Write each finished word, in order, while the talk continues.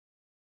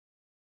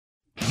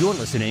You're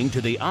listening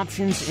to the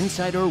Options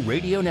Insider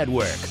Radio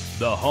Network,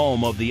 the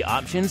home of the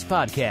Options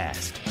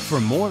Podcast. For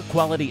more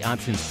quality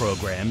options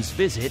programs,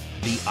 visit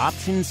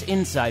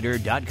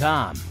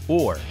theoptionsinsider.com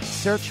or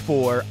search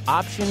for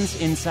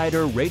Options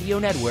Insider Radio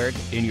Network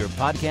in your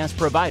podcast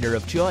provider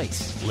of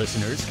choice.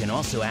 Listeners can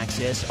also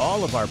access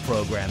all of our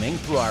programming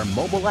through our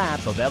mobile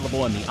app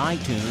available in the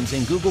iTunes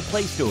and Google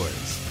Play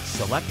stores.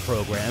 Select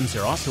programs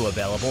are also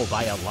available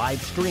via live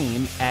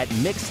stream at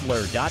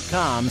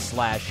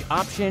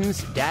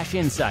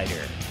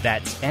mixlr.com/options-insider.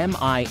 That's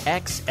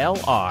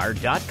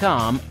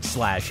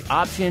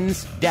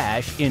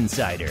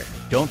mixlr.com/options-insider.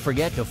 Don't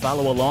forget to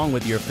follow along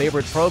with your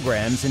favorite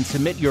programs and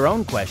submit your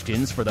own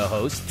questions for the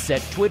hosts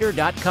at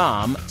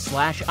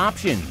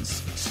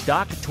twitter.com/options,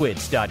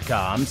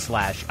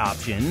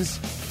 stocktwits.com/options,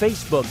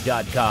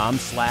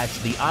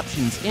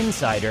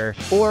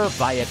 facebook.com/theoptionsinsider, or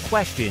via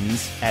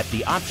questions at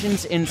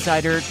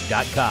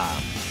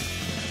theoptionsinsider.com.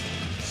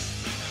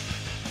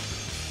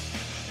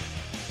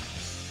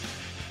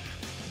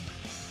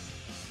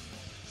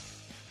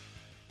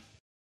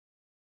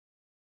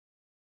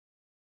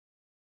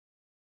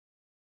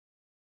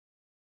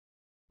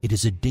 It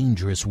is a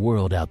dangerous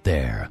world out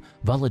there.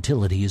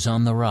 Volatility is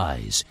on the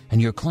rise, and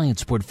your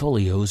clients'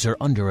 portfolios are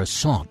under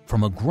assault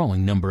from a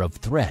growing number of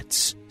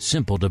threats.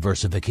 Simple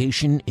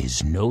diversification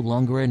is no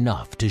longer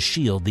enough to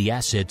shield the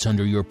assets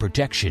under your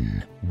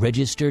protection.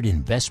 Registered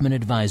investment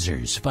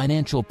advisors,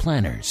 financial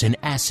planners, and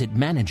asset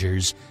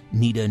managers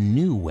need a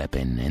new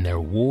weapon in their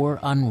war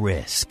on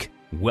risk.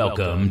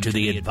 Welcome to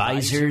the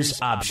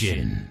Advisor's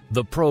Option,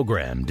 the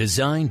program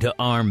designed to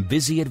arm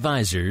busy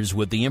advisors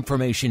with the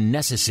information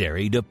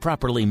necessary to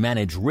properly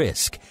manage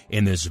risk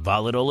in this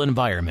volatile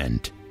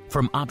environment.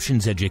 From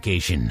options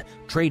education,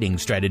 trading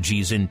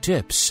strategies and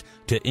tips,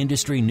 to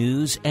industry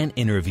news and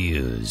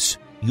interviews,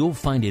 you'll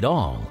find it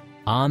all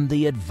on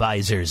the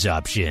Advisor's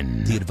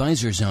Option. The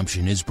Advisor's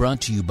Option is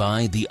brought to you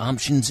by the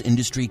Options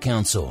Industry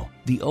Council.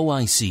 The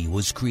OIC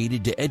was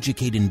created to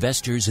educate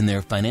investors and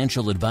their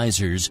financial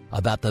advisors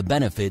about the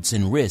benefits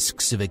and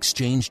risks of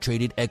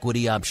exchange-traded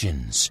equity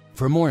options.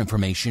 For more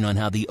information on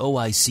how the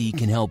OIC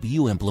can help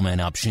you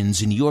implement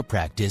options in your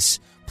practice,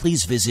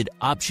 please visit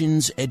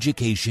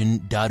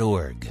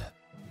optionseducation.org.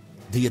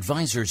 The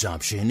Advisor's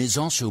Option is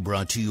also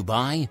brought to you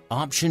by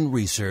Option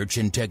Research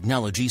and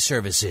Technology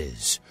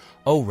Services.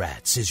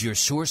 ORATS is your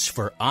source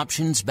for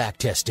options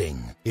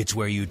backtesting. It's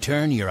where you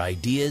turn your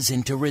ideas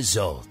into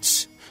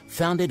results.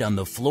 Founded on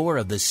the floor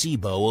of the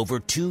CBOE over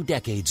 2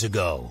 decades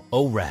ago,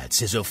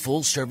 ORATS is a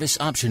full-service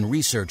option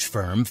research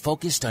firm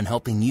focused on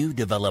helping you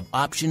develop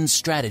options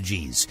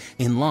strategies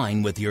in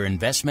line with your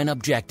investment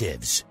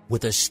objectives.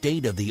 With a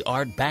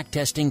state-of-the-art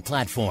backtesting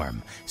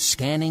platform,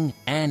 scanning,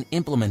 and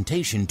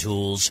implementation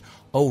tools,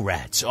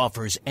 ORATS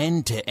offers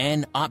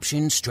end-to-end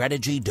option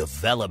strategy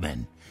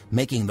development,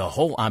 making the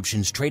whole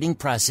options trading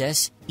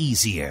process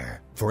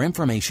easier. For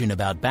information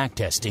about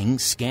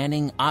backtesting,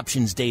 scanning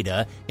options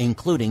data,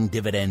 including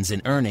dividends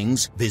and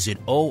earnings,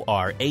 visit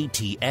ORATS.com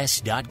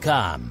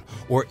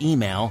or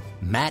email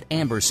Matt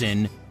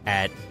Amberson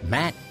at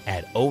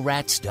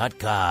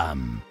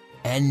matt@orats.com.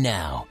 And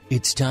now,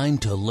 it's time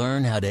to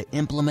learn how to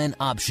implement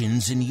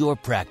options in your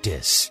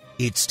practice.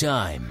 It's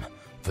time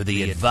for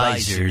the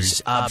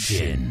Advisor's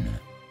Option.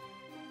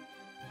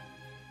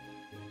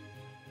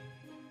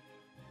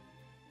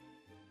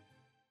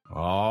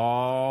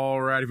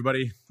 All right,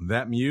 everybody.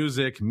 That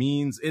music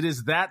means it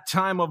is that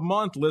time of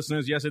month,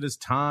 listeners. Yes, it is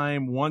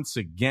time once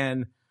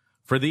again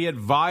for the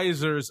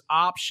Advisor's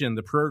Option,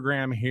 the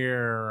program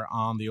here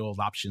on the old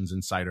Options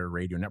Insider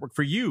Radio Network.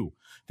 For you,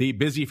 the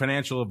busy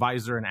financial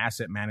advisor and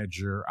asset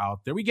manager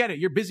out there. We get it.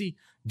 You're busy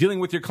dealing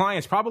with your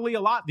clients probably a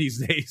lot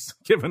these days,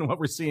 given what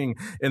we're seeing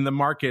in the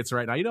markets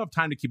right now. You don't have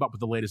time to keep up with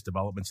the latest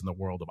developments in the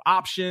world of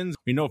options.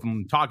 We know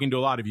from talking to a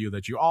lot of you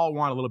that you all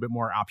want a little bit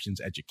more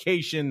options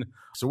education.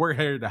 So we're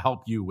here to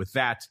help you with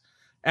that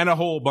and a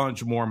whole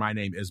bunch more. My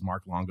name is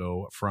Mark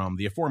Longo from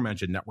the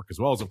aforementioned network, as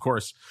well as, of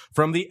course,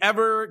 from the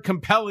ever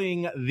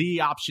compelling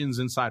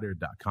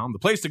theoptionsinsider.com, the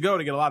place to go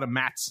to get a lot of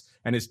Matt's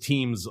and his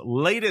team's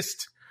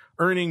latest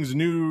earnings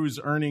news,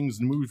 earnings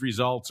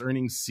results,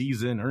 earnings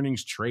season,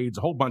 earnings trades,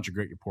 a whole bunch of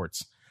great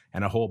reports,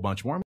 and a whole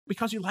bunch more.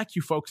 Because you like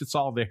you folks, it's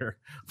all there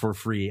for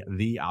free.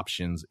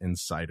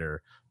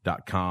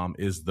 Theoptionsinsider.com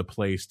is the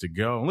place to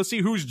go. And let's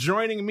see who's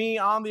joining me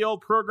on the old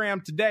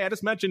program today. I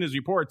just mentioned his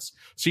reports,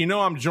 so you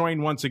know I'm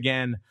joined once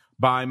again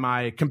by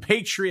my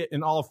compatriot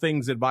in all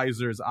things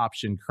Advisor's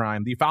Option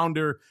Crime, the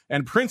founder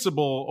and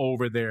principal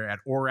over there at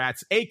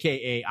ORATS,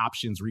 a.k.a.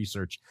 Options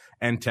Research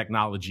and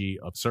Technology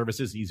of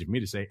Services. Easy for me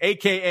to say,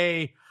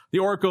 a.k.a. the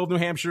Oracle of New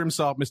Hampshire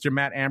himself, Mr.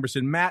 Matt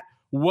Amberson. Matt,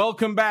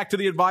 welcome back to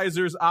the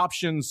Advisor's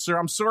Options, sir.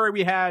 I'm sorry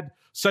we had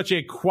such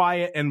a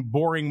quiet and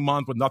boring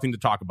month with nothing to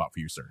talk about for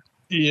you, sir.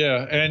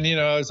 Yeah, and, you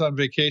know, I was on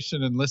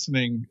vacation and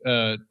listening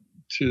to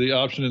the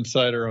Option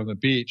Insider on the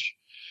beach.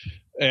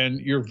 And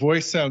your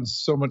voice sounds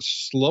so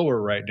much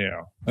slower right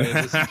now. I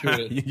listen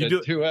to it you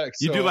do, 2x.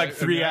 You do like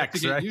 3x, I have to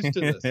get right? used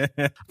to this.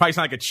 Probably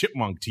sound like a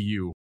chipmunk to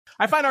you.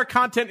 I find our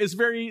content is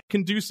very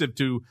conducive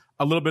to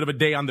a little bit of a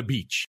day on the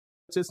beach.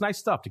 It's nice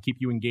stuff to keep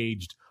you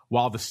engaged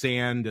while the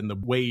sand and the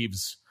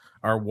waves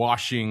are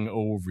washing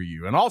over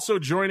you. And also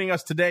joining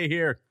us today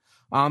here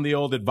on the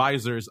old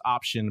Advisors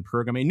Option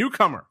Program, a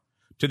newcomer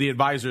to the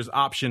Advisors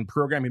Option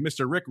Program,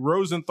 Mr. Rick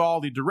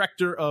Rosenthal, the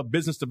Director of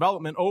Business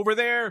Development over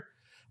there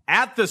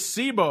at the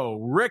CBOE.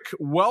 Rick,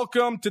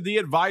 welcome to the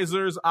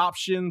Advisors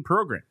Option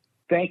Program.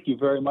 Thank you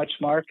very much,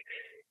 Mark.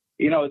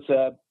 It's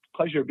a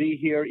pleasure to be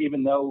here,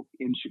 even though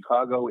in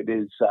Chicago it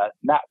is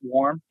not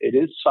warm. It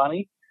is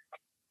sunny,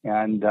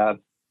 and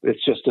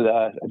it's just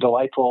a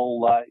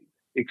delightful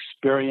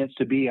experience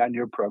to be on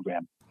your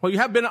program. Well, you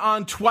have been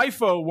on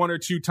TWIFO one or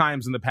two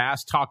times in the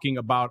past talking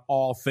about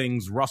all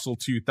things Russell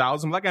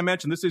 2000. Like I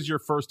mentioned, this is your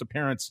first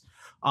appearance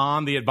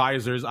on the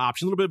Advisors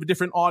Option, a little bit of a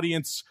different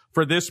audience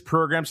for this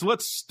program. So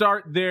let's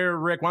start there,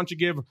 Rick. Why don't you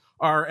give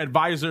our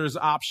Advisors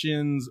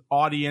Options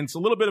audience a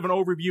little bit of an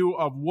overview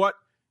of what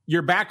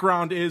your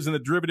background is in the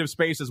derivative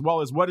space, as well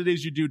as what it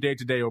is you do day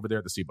to day over there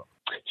at the CBOE.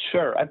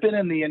 Sure. I've been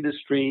in the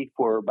industry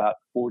for about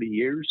 40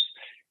 years.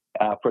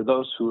 For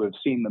those who have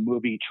seen the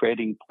movie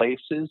Trading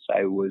Places,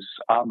 I was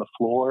on the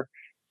floor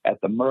at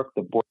the Merck,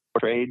 the Board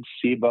of Trade,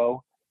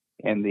 CBOE,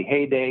 in the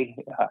heyday,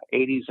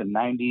 80s and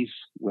 90s,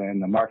 when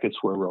the markets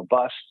were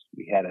robust.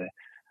 We had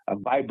a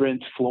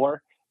vibrant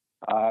floor.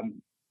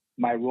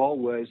 My role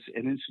was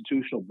an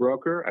institutional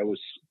broker. I was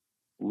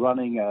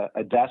running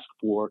a desk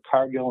for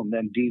Cargill and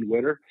then Dean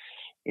Witter,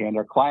 and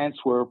our clients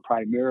were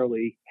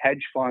primarily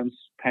hedge funds,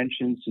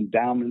 pensions,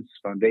 endowments,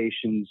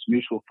 foundations,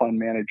 mutual fund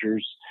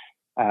managers,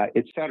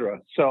 et cetera.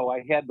 So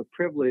I had the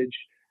privilege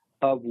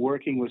of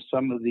working with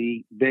some of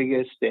the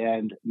biggest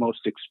and most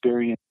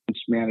experienced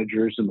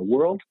managers in the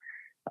world,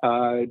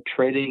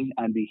 trading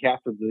on behalf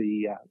of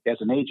as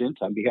an agent,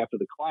 on behalf of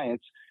the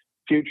clients,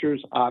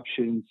 futures,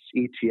 options,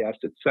 ETFs,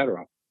 et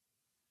cetera.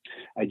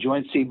 I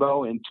joined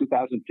CBOE in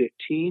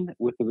 2015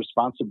 with the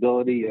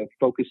responsibility of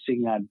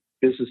focusing on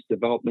business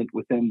development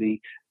within the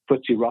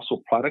FTSE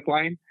Russell product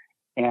line,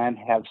 and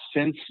have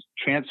since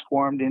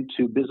transformed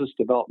into business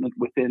development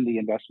within the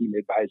investment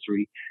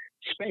advisory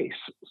space.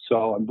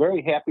 So I'm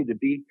very happy to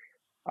be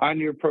on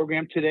your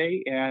program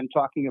today and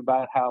talking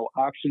about how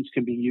options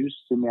can be used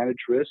to manage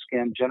risk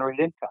and generate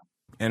income.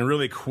 And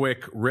really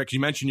quick, Rick, you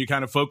mentioned you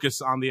kind of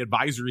focus on the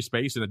advisory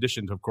space, in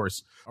addition to, of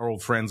course, our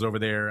old friends over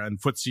there and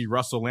FTSE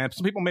Russell Lamp.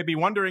 Some people may be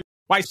wondering,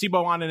 why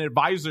CBOE on an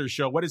advisor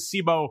show? What is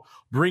CBOE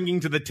bringing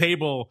to the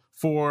table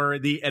for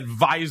the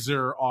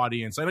advisor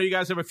audience? I know you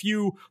guys have a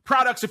few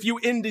products, a few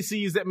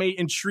indices that may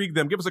intrigue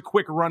them. Give us a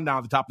quick rundown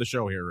at the top of the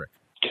show here, Rick.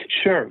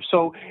 Sure.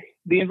 So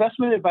the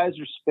investment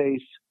advisor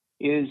space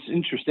is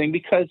interesting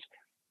because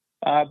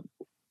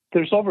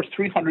there's over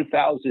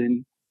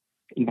 300,000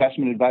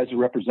 investment advisor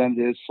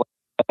representatives,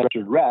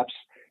 reps,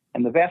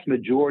 and the vast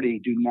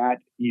majority do not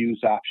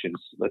use options,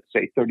 let's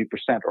say 30%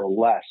 or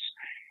less.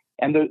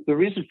 And the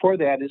reason for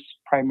that is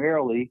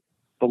primarily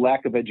the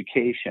lack of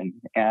education.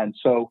 And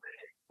so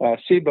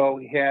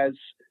CBOE has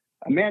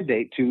a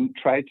mandate to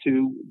try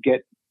to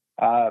get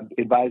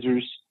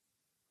advisors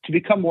to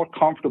become more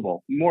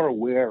comfortable, more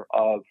aware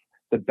of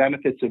the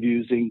benefits of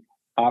using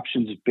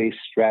options-based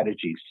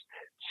strategies.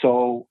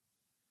 So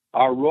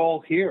our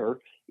role here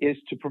is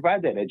to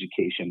provide that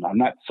education. I'm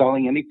not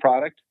selling any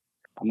product.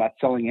 I'm not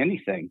selling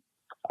anything.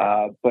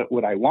 But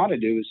what I want to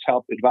do is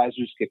help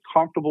advisors get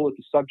comfortable with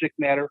the subject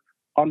matter,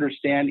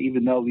 understand,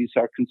 even though these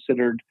are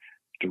considered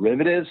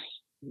derivatives,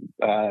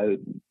 and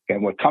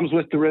what comes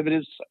with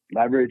derivatives,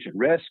 leverage and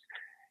risk,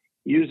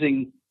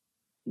 using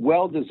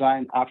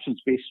well-designed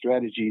options-based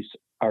strategies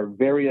are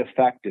very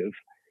effective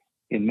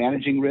in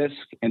managing risk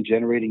and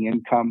generating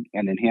income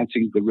and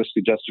enhancing the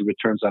risk-adjusted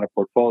returns on a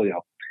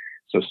portfolio.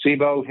 So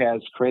CBOE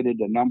has created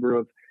a number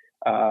of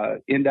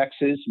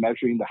indexes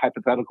measuring the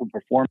hypothetical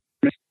performance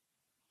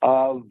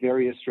of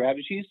various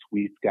strategies.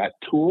 We've got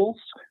tools.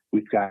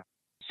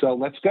 So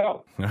let's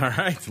go. All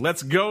right,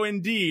 let's go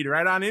indeed.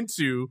 Right on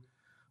into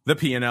the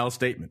P&L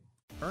statement.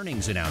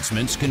 Earnings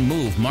announcements can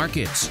move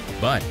markets,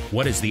 but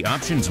what is the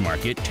options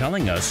market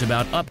telling us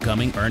about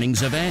upcoming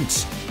earnings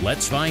events?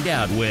 Let's find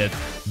out with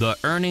the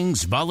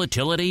Earnings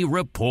Volatility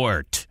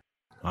Report.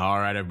 All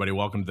right, everybody,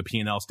 welcome to the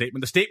P&L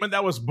statement. The statement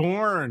that was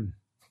born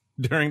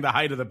during the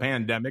height of the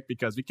pandemic,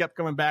 because we kept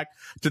coming back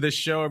to this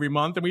show every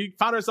month, and we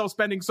found ourselves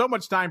spending so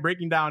much time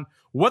breaking down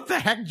what the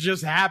heck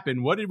just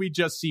happened. What did we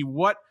just see?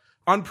 What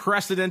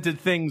unprecedented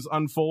things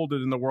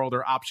unfolded in the world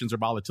or options or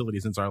volatility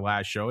since our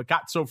last show? It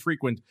got so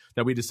frequent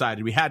that we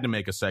decided we had to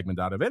make a segment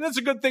out of it. And it's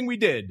a good thing we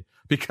did,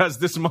 because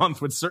this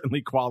month would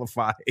certainly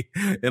qualify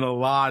in a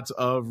lot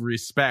of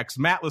respects.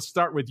 Matt, let's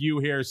start with you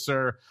here,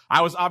 sir.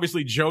 I was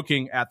obviously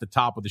joking at the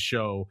top of the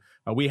show.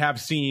 We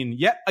have seen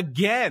yet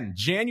again,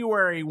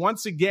 January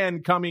once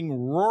again coming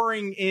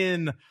roaring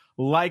in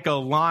like a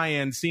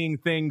lion, seeing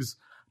things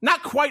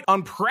not quite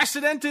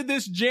unprecedented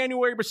this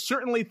January, but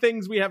certainly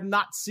things we have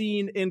not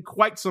seen in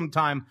quite some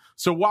time.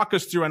 So walk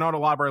us through. I know a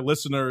lot of our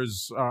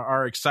listeners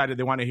are excited.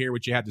 They want to hear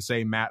what you had to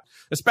say, Matt,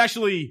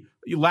 especially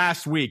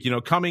last week.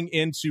 Coming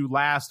into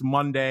last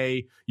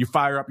Monday, you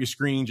fire up your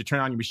screens, you turn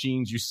on your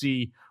machines, you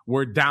see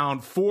we're down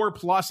 4+.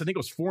 I think it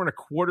was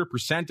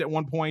 4.25% at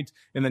one point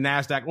in the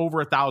NASDAQ, over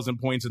 1,000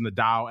 points in the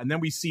Dow. And then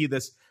we see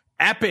this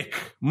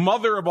epic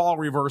mother of all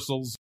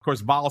reversals. Of course,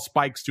 vol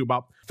spikes to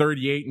about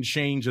 38 and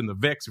change in the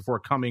VIX before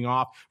coming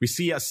off. We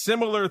see a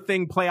similar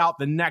thing play out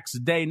the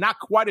next day, not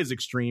quite as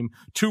extreme,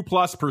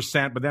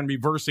 2+%, but then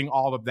reversing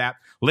all of that.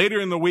 Later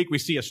in the week, we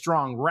see a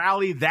strong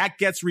rally that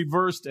gets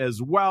reversed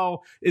as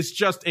well. It's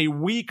just a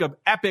week of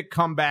epic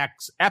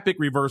comebacks, epic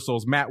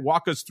reversals. Matt,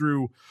 walk us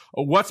through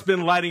what's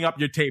been lighting up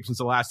your tape since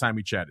the last time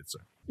we chatted, sir.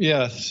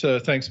 Yes,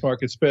 thanks, Mark.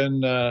 It's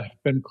been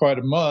quite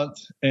a month,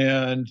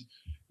 and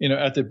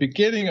at the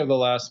beginning of the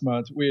last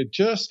month, we had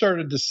just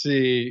started to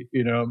see,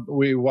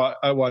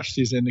 I watched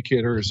these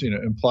indicators,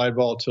 implied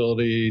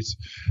volatilities,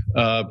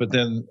 but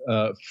then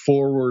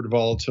forward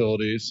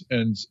volatilities,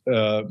 and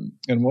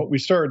what we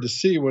started to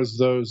see was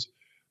those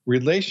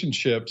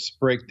relationships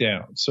break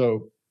down.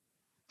 So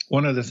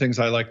one of the things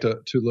I like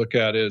to look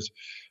at is,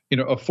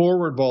 a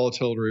forward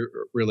volatility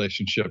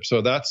relationship.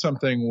 So that's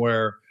something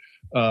where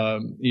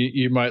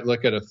you might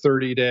look at a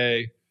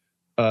 30-day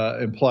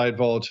implied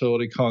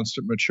volatility,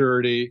 constant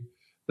maturity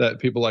that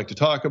people like to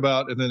talk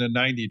about, and then a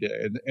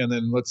 90-day. And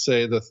then let's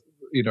say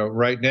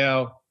right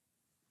now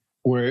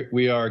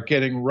we are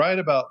getting right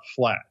about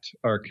flat.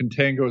 Our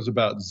contango is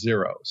about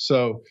 0.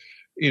 So,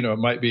 it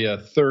might be a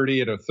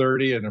 30 and a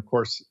 30. And of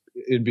course,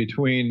 in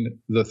between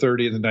the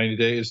 30 and the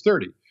 90-day is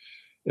 30.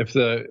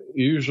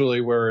 Usually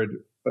we're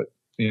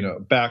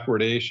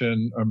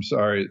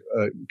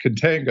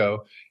contango,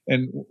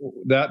 and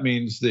that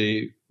means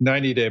the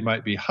 90-day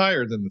might be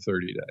higher than the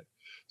 30-day.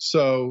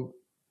 So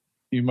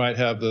you might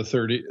have the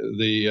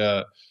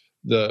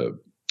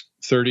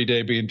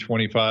 30-day being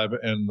 25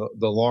 and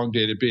the long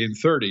dated being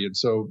 30. And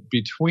so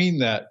between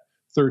that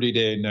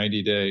 30-day and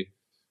 90-day,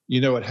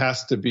 it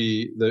has to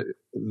be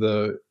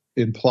the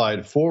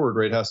implied forward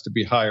rate has to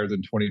be higher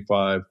than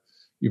 25,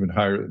 even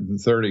higher than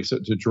 30, so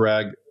to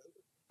drag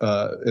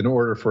in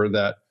order for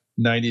that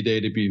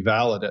 90-day to be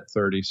valid at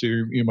 30. So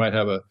you might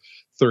have a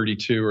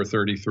 32 or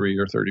 33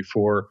 or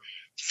 34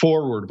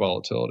 forward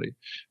volatility.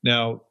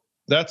 Now,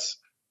 that's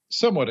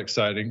somewhat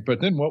exciting, but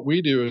then what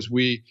we do is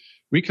we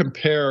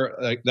compare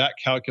that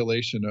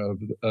calculation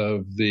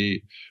of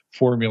the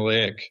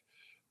formulaic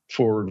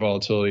forward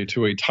volatility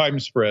to a time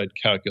spread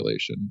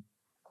calculation.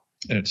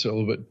 And it's a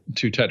little bit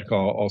too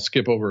technical. I'll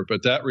skip over it,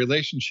 but that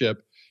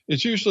relationship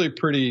is usually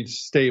pretty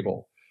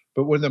stable.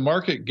 But when the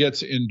market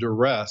gets in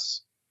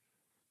duress,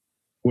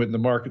 when the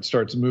market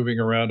starts moving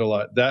around a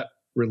lot, that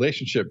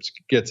relationship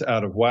gets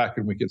out of whack,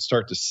 and we can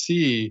start to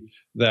see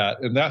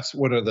that. And that's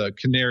one of the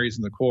canaries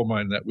in the coal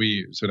mine that we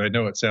use. And I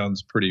know it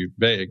sounds pretty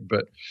vague,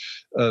 but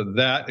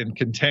that and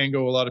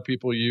contango, a lot of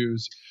people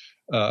use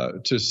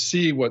to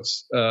see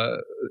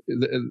that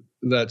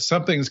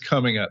something's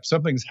coming up,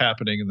 something's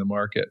happening in the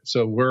market.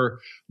 So we're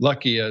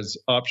lucky as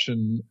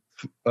option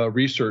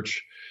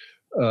research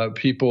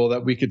people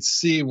that we could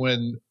see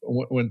when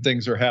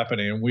things are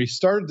happening. And we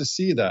started to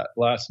see that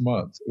last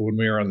month when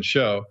we were on the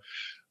show.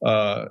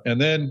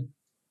 And then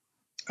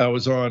I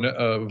was on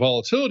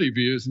volatility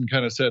views and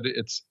kind of said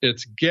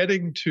it's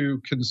getting to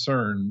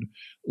concerned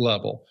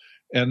level.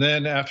 And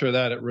then after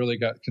that, it really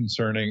got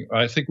concerning.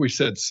 I think we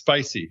said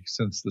spicy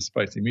since the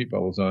spicy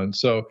meatball was on.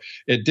 So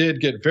it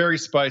did get very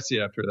spicy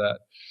after that.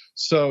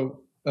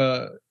 So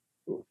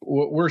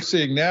what we're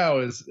seeing now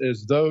is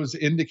those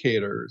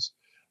indicators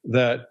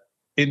that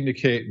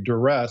indicate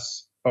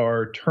duress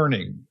are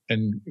turning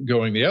and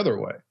going the other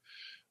way,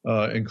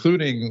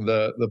 including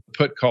the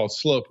put call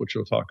slope, which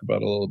we'll talk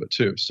about a little bit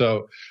too.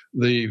 So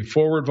the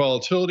forward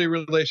volatility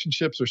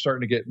relationships are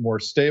starting to get more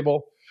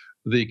stable.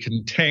 The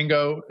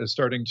contango is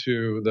starting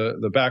to,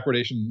 the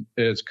backwardation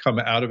has come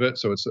out of it.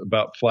 So it's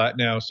about flat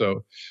now.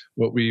 So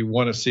what we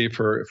want to see if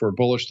we're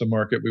bullish the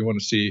market, we want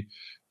to see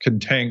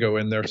contango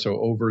in there. So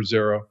over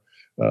 0.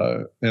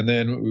 And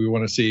then we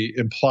want to see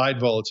implied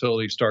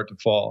volatility start to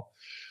fall.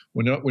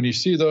 When you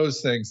see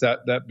those things,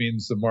 that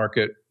means the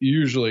market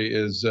usually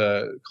is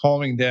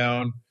calming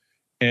down,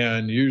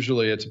 and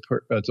usually it's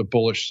a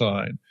bullish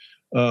sign.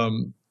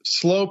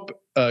 Slope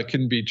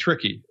can be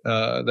tricky.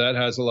 That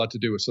has a lot to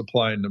do with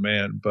supply and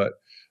demand, but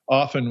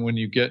often when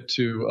you get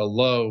to a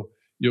low,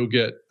 you'll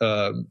get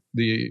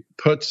the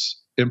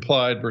puts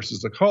implied versus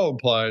the call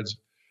implieds.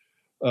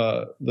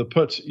 The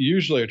puts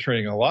usually are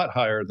trading a lot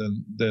higher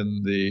than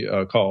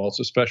the calls,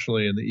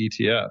 especially in the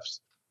ETFs.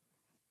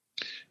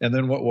 And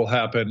then what will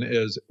happen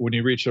is when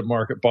you reach a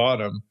market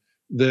bottom,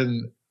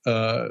 then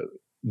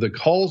the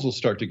calls will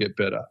start to get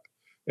bid up.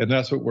 And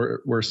that's what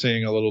we're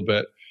seeing a little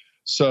bit.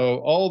 So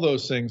all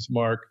those things,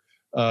 Mark,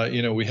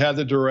 we had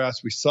the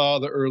duress, we saw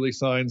the early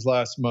signs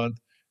last month,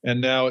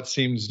 and now it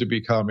seems to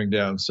be calming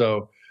down.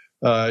 So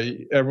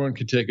everyone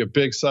can take a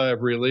big sigh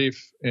of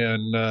relief,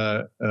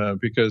 and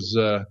because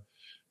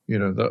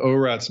the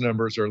ORATS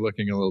numbers are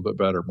looking a little bit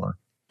better, Mark.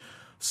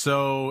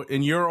 So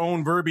in your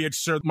own verbiage,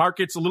 sir, the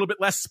market's a little bit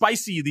less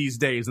spicy these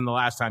days than the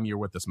last time you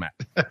were with us, Matt.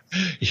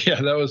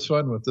 Yeah, that was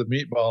fun with the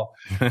meatball,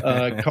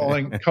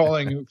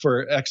 calling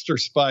for extra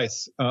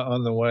spice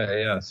on the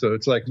way. Yeah, so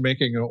it's like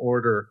making an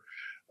order,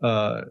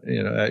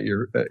 at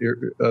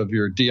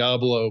your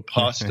Diablo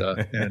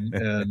pasta, and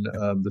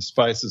the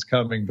spice is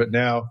coming. But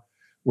now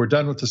we're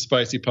done with the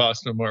spicy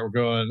pasta. We're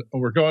going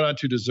on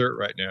to dessert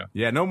right now.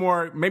 Yeah, no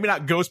more, maybe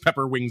not ghost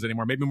pepper wings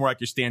anymore. Maybe more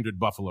like your standard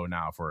buffalo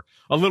now for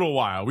a little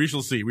while. We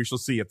shall see. We shall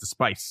see if the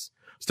spice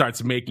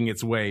starts making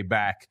its way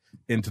back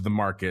into the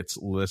markets,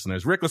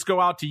 listeners. Rick, let's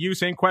go out to you.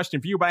 Same question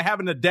for you, but I have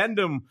an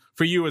addendum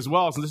for you as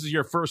well, since this is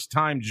your first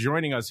time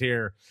joining us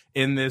here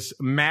in this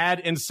mad,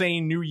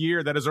 insane new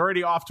year that is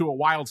already off to a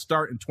wild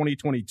start in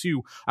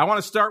 2022. I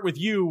want to start with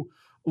you.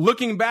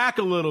 Looking back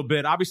a little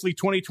bit, obviously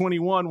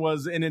 2021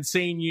 was an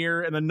insane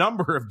year in a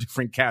number of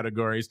different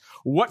categories.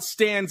 What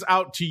stands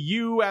out to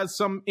you as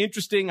some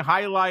interesting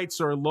highlights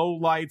or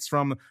lowlights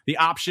from the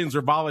options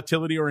or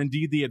volatility or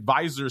indeed the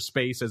advisor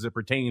space as it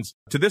pertains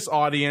to this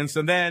audience?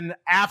 And then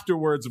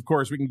afterwards, of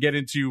course, we can get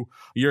into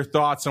your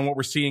thoughts on what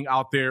we're seeing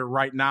out there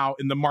right now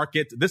in the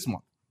market this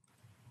month.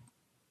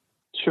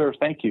 Sure,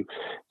 thank you.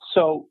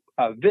 So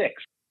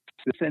VIX,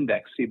 this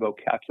index CBOE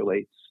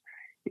calculates,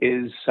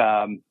 is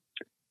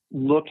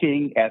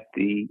looking at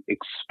the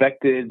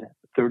expected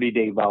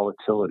 30-day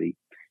volatility.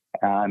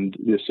 And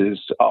this is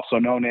also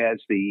known as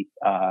the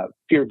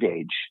fear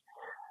gauge.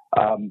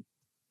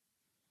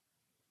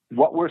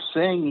 What we're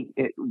seeing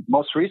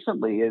most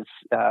recently is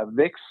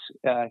VIX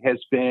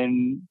has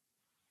been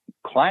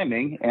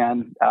climbing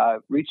and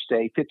reached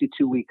a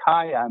 52-week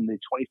high on the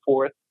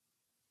 24th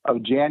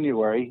of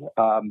January,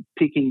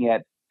 peaking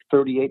at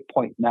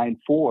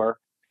 38.94.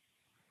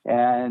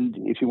 And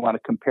if you want to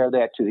compare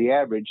that to the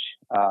average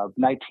of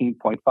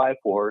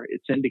 19.54,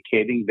 it's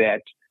indicating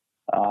that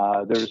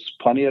there's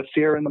plenty of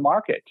fear in the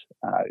market.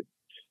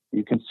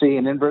 You can see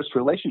an inverse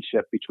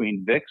relationship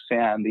between VIX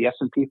and the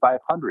S&P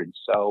 500.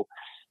 So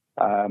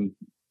what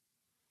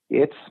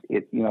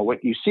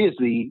you see is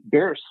the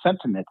bearish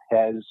sentiment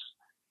has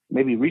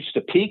maybe reached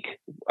a peak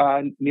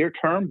near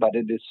term, but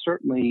it is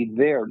certainly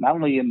there. Not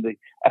only in the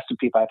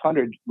S&P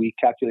 500, we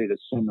calculate a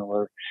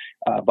similar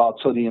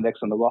volatility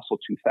index on the Russell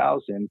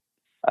 2000.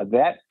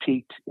 That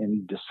peaked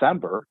in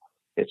December.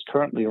 It's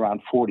currently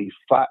around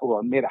 45.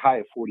 Well, it made a high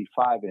of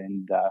 45,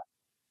 and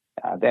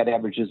that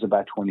averages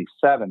about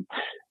 27.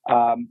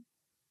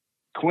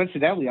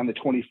 Coincidentally, on the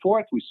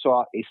 24th, we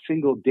saw a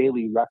single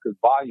daily record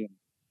volume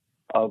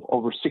of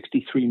over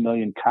 63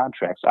 million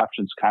contracts,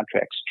 options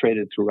contracts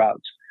traded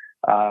throughout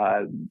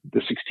the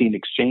 16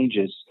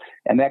 exchanges,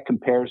 and that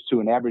compares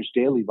to an average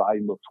daily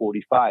volume of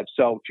 45.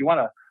 So if you want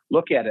to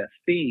look at a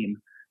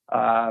theme,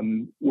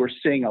 we're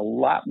seeing a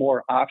lot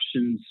more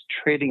options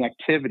trading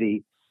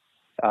activity.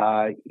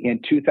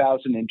 In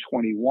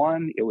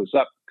 2021, it was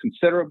up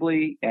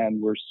considerably, and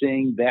we're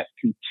seeing that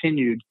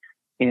continued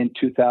in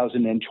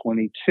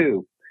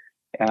 2022.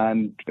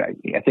 And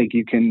I think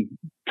you can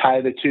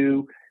tie the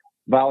two,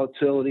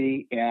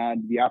 volatility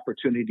and the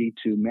opportunity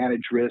to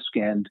manage risk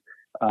and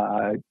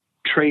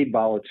trade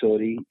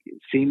volatility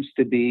seems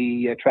to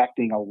be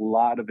attracting a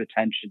lot of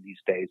attention these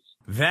days.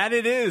 That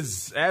it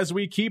is. As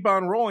we keep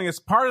on rolling, it's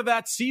part of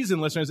that season,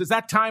 listeners. It's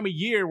that time of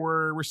year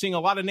where we're seeing a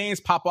lot of names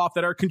pop off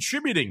that are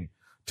contributing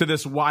to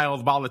this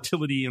wild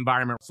volatility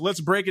environment. So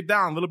let's break it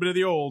down. A little bit of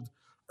the old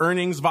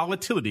earnings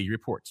volatility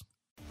reports.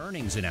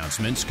 Earnings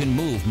announcements can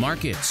move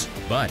markets,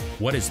 but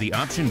what is the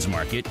options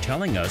market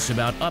telling us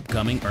about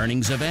upcoming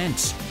earnings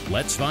events?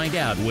 Let's find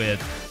out with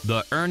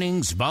the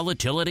Earnings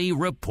Volatility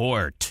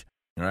Report.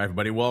 All right,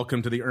 everybody,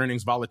 welcome to the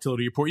Earnings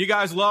Volatility Report. You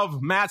guys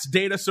love Matt's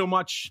data so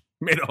much.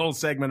 Made a whole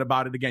segment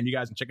about it. Again, you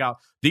guys can check out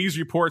these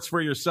reports for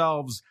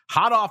yourselves.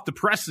 Hot off the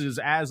presses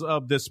as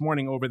of this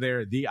morning over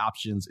there.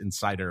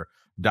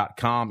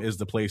 TheOptionsInsider.com is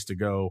the place to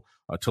go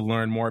to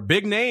learn more.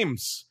 Big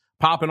names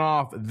popping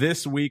off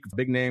this week.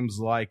 Big names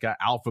like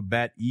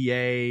Alphabet,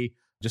 EA.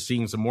 Just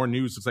seeing some more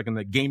news. Looks like in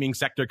the gaming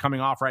sector coming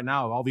off right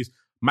now. All these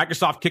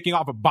Microsoft kicking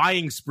off a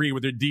buying spree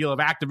with their deal of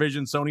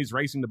Activision. Sony's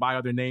racing to buy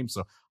other names.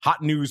 So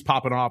hot news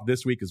popping off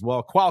this week as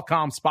well.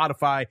 Qualcomm,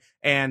 Spotify,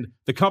 and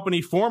the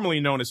company formerly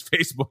known as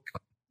Facebook,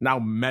 now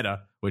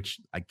Meta, which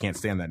I can't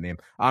stand that name.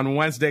 On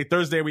Wednesday,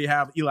 Thursday, we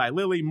have Eli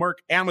Lilly, Merck,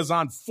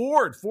 Amazon,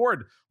 Ford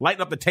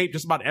lighting up the tape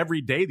just about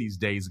every day these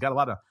days. Got a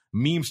lot of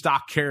meme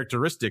stock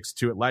characteristics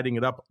to it, lighting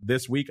it up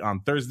this week on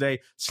Thursday.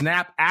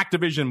 Snap,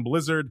 Activision,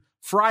 Blizzard.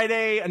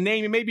 Friday, a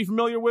name you may be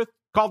familiar with,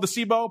 called the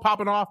CBOE,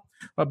 popping off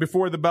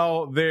before the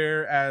bell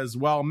there as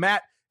well.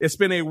 Matt, it's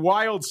been a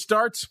wild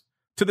start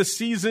to the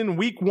season.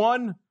 Week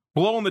 1,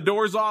 blowing the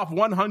doors off,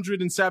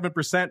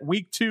 107%.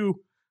 Week 2,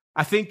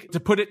 I think, to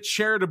put it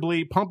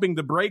charitably, pumping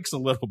the brakes a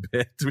little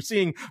bit. We're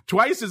seeing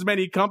twice as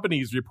many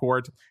companies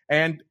report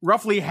and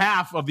roughly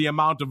half of the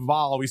amount of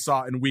vol we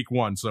saw in week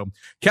 1. So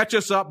catch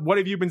us up. What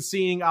have you been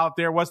seeing out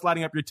there? What's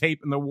lighting up your tape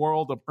in the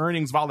world of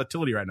earnings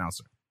volatility right now,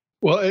 sir?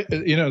 Well,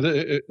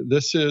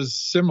 this is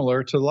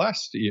similar to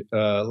last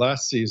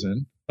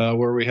season,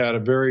 where we had a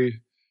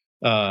very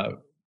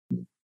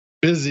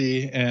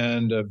busy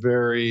and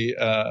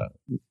a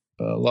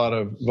lot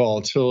of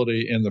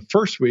volatility in the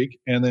first week.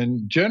 And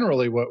then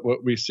generally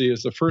what we see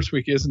is the first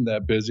week isn't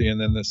that busy.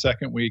 And then the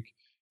second week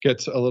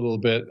gets a little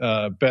bit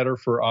better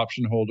for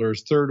option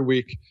holders. Third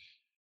week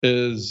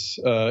is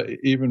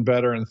even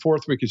better. And the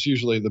fourth week is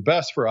usually the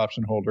best for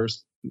option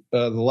holders.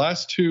 The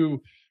last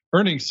two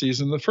earnings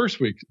season, the first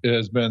week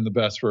has been the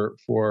best for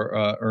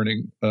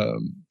earning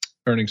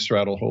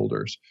straddle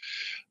holders.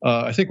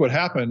 I think what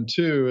happened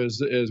too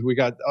is we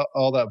got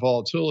all that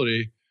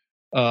volatility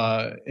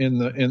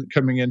in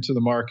coming into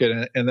the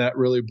market, and that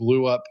really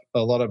blew up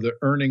a lot of the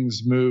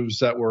earnings moves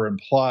that were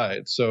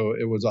implied. So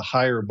it was a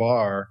higher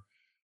bar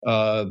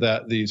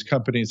that these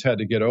companies had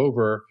to get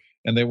over,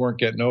 and they weren't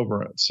getting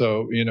over it.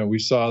 So we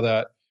saw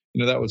that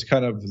that was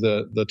kind of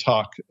the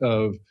talk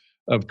of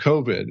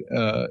COVID.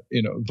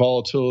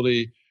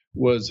 Volatility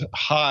was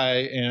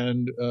high,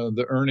 and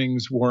the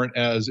earnings weren't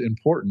as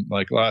important.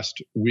 Like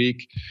last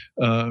week,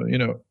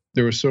 there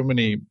were so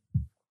many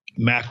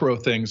macro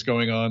things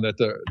going on that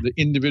the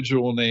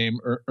individual name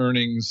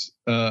earnings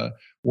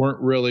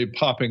weren't really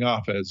popping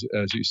off, as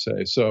you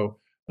say. So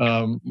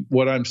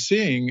what I'm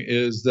seeing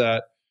is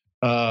that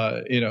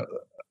I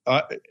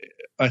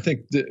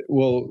think that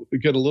we'll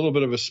get a little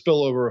bit of a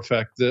spillover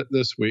effect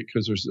this week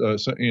because there's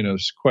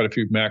quite a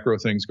few macro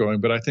things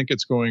going, but I think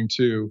it's going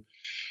to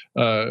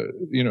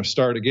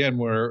start again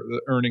where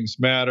the earnings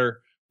matter,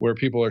 where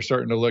people are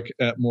starting to look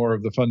at more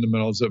of the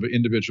fundamentals of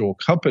individual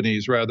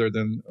companies rather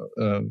than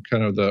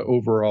kind of the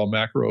overall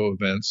macro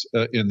events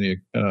in the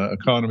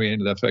economy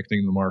and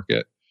affecting the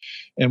market.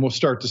 And we'll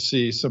start to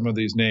see some of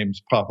these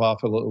names pop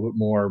off a little bit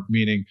more,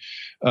 meaning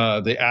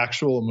the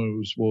actual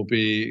moves will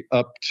be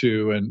up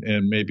to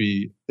and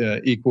maybe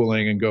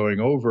equaling and going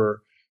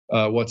over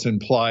what's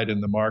implied in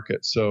the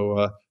market.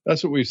 So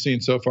that's what we've seen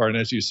so far. And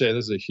as you say,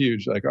 this is a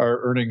huge, like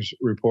our earnings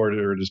report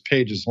are just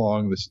pages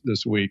long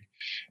this week,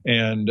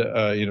 and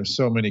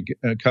so many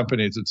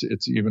companies,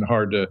 it's even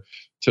hard to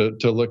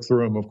look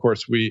through them. Of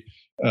course, we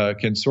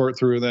can sort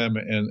through them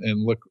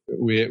and look.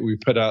 We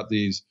put out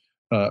these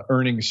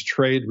earnings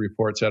trade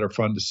reports that are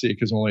fun to see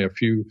because only a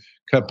few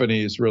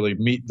companies really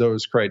meet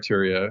those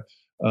criteria.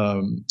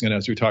 And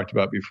as we talked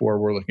about before,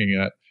 we're looking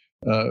at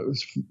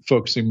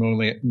focusing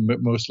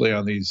mostly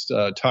on these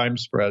time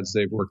spreads.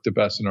 They've worked the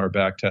best in our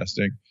back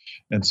testing.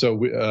 And so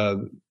we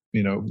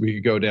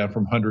could go down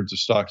from hundreds of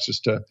stocks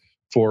just to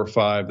 4 or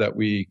 5 that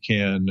we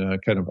can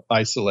kind of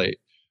isolate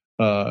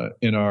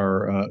in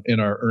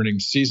our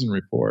earnings season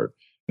report.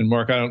 And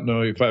Mark, I don't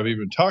know if I've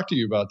even talked to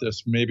you about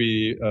this.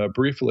 Maybe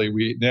briefly,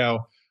 we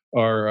now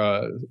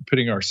are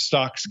putting our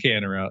stock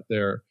scanner out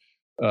there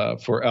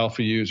for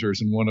alpha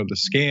users. And one of the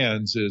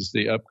scans is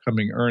the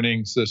upcoming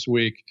earnings this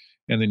week.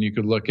 And then you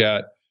could look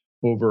at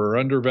over or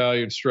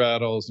undervalued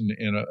straddles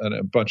and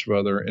a bunch of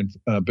other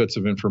bits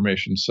of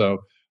information. So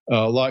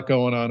a lot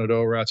going on at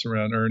ORATS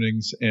around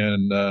earnings.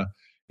 And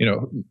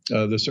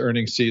this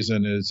earnings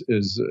season is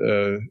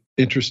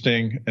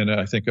interesting, and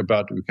I think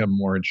about to become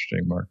more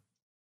interesting, Mark.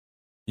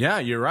 Yeah,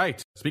 you're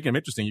right. Speaking of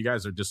interesting, you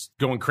guys are just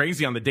going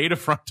crazy on the data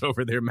front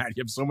over there, Matt.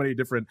 You have so many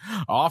different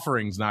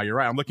offerings now. You're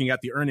right. I'm looking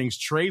at the earnings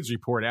trades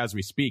report as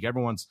we speak.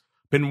 Everyone's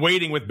been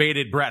waiting with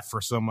bated breath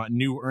for some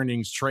new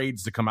earnings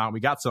trades to come out. We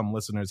got some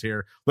listeners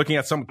here looking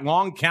at some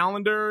long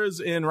calendars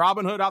in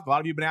Robinhood. A lot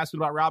of you have been asking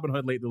about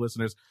Robinhood lately,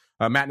 listeners.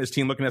 Matt and his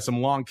team looking at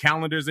some long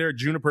calendars there,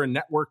 Juniper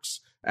Networks,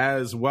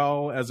 as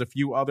well as a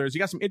few others. You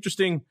got some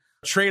interesting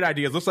trade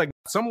ideas. Looks like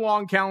some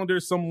long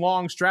calendars, some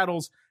long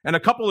straddles, and a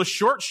couple of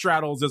short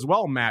straddles as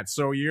well, Matt.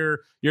 So you're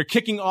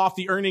kicking off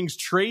the earnings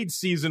trade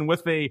season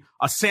with a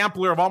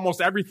sampler of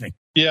almost everything.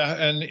 Yeah,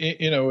 and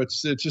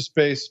it's just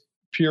based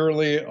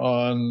purely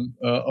on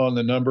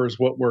the numbers,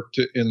 what worked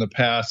in the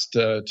past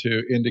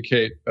to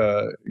indicate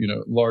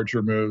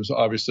larger moves.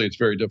 Obviously, it's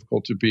very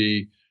difficult to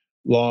be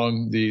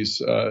long these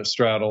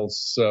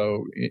straddles,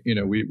 so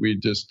we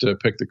just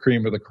pick the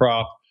cream of the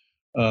crop.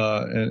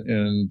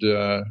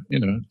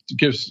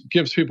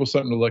 Gives people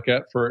something to look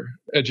at for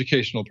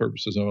educational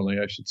purposes only,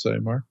 I should say,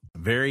 Mark.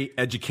 Very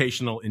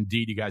educational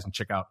indeed. You guys can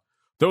check out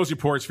those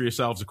reports for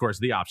yourselves, of course,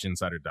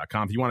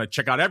 theoptioninsider.com. If you want to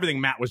check out everything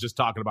Matt was just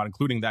talking about,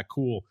 including that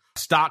cool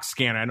stock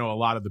scanner. I know a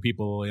lot of the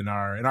people in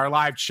our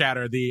live chat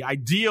are the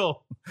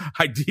ideal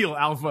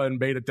alpha and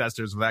beta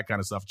testers for that kind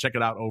of stuff. Check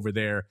it out over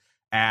there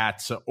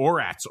at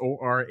ORATS,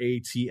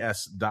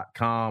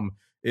 ORATS.com.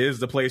 is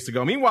the place to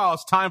go. Meanwhile,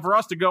 it's time for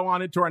us to go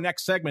on into our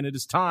next segment. It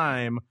is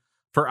time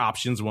for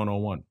Options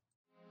 101.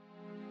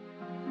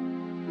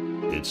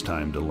 It's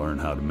time to learn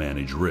how to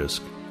manage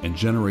risk and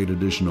generate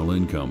additional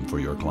income for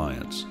your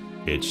clients.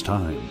 It's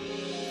time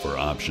for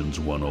Options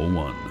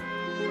 101.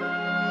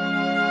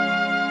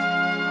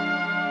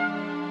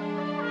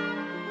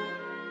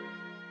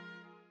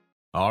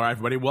 All right,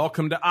 everybody,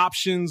 welcome to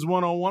Options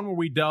 101, where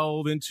we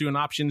delve into an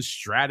options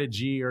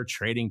strategy or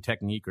trading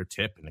technique or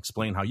tip and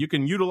explain how you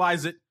can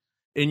utilize it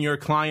in your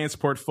clients'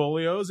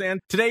 portfolios.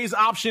 And today's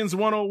Options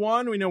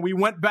 101, we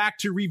went back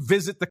to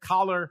revisit the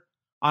collar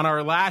on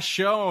our last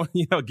show,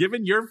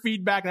 given your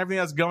feedback and everything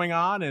that's going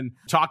on and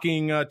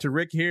talking to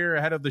Rick here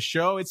ahead of the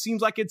show, it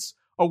seems like it's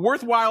a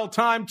worthwhile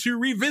time to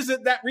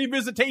revisit that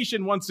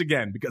revisitation once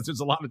again, because there's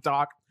a lot of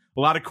talk,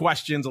 a lot of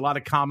questions, a lot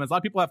of comments. A lot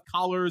of people have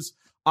callers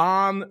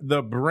on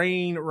the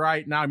brain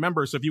right now.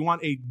 Remember, so if you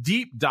want a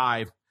deep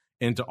dive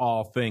into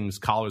all things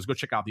collars, go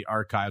check out the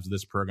archives of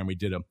this program. We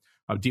did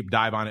a deep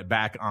dive on it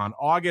back on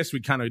August.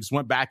 We kind of just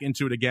went back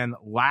into it again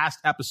last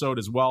episode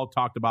as well,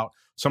 talked about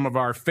some of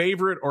our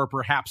favorite or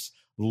perhaps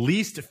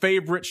least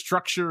favorite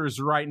structures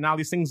right now.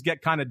 These things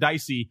get kind of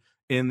dicey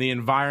in the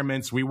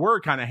environments we were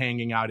kind of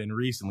hanging out in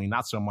recently,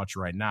 not so much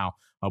right now,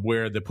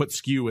 where the put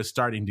skew is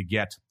starting to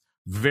get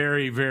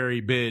very, very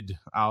bid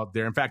out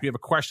there. In fact, we have a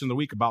question of the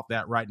week about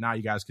that right now.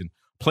 You guys can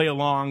play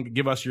along,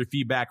 give us your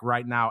feedback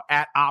right now.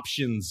 At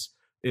Options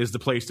is the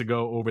place to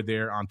go over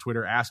there on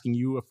Twitter, asking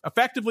you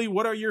effectively,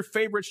 what are your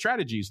favorite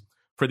strategies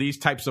for these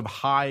types of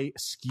high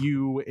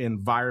skew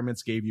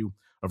environments? Gave you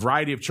a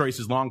variety of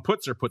choices: long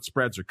puts or put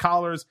spreads or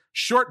collars,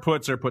 short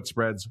puts or put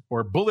spreads,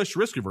 or bullish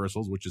risk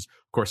reversals, which is,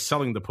 of course,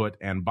 selling the put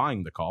and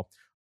buying the call,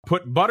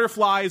 put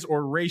butterflies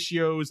or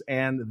ratios,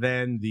 and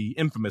then the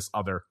infamous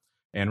other.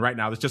 And right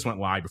now, this just went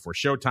live before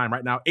showtime.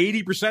 Right now,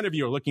 80% of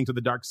you are looking to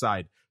the dark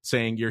side,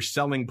 saying you're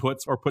selling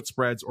puts or put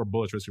spreads or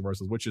bullish risk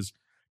reversals, which is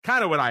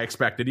kind of what I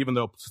expected, even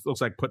though it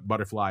looks like put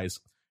butterflies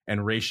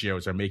and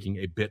ratios are making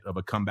a bit of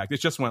a comeback. This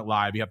just went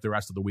live. You have the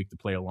rest of the week to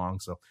play along.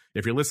 So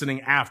if you're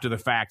listening after the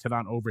fact, head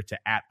on over to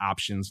at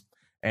Options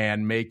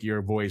and make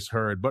your voice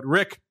heard. But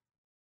Rick,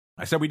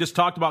 I said we just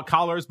talked about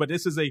collars, but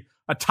this is a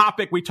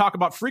topic we talk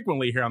about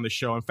frequently here on the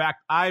show. In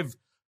fact, I've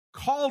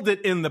called it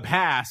in the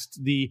past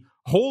the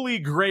holy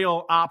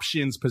grail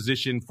options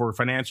position for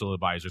financial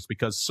advisors,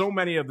 because so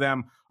many of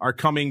them are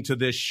coming to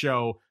this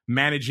show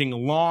managing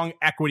long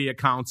equity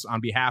accounts on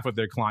behalf of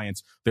their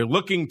clients. They're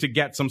looking to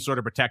get some sort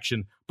of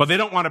protection, but they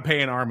don't want to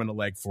pay an arm and a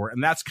leg for it.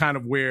 And that's kind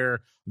of where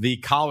the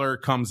collar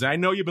comes in. I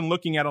know you've been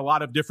looking at a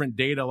lot of different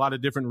data, a lot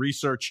of different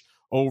research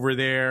over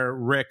there,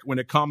 Rick, when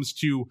it comes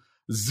to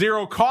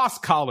zero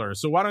cost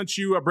collars. So why don't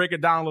you break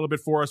it down a little bit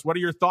for us? What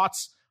are your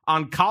thoughts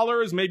on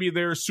collars, maybe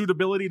their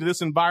suitability to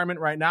this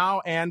environment right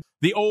now, and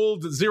the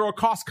old zero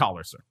cost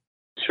collar, sir?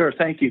 Sure,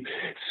 thank you.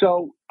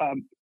 So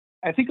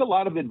I think a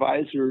lot of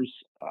advisors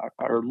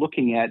are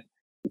looking at,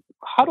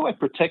 how do I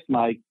protect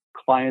my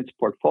client's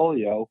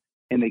portfolio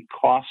in a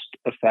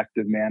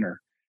cost-effective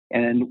manner?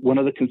 And one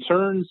of the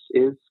concerns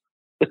is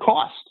the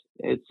cost.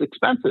 It's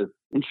expensive.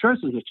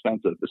 Insurance is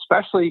expensive,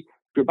 especially if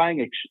you're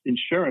buying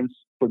insurance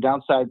for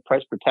downside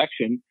price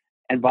protection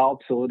and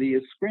volatility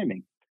is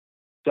screaming.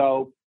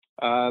 So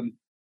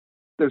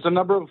there's a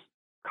number of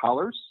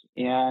collars,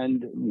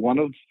 and one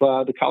of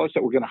the collars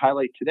that we're going to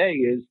highlight today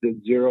is the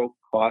zero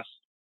cost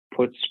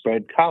put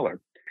spread collar.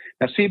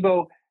 Now,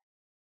 CBOE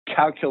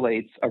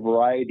calculates a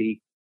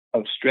variety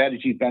of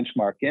strategy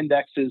benchmark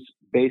indexes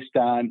based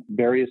on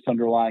various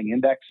underlying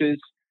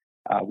indexes.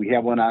 We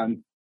have one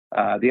on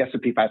the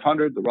S&P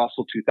 500, the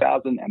Russell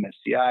 2000,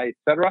 MSCI, et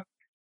cetera.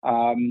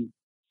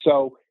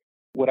 So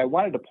what I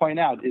wanted to point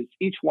out is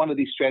each one of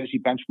these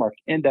strategy benchmark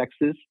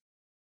indexes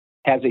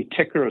has a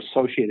ticker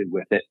associated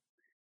with it.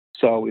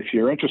 So if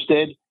you're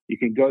interested, you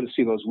can go to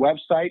CBOE's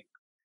website.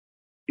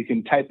 You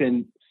can type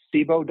in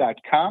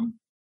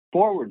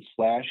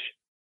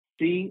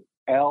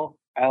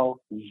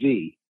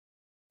CBOE.com/CLLZ,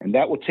 and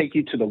that will take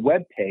you to the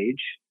web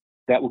page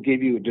that will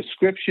give you a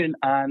description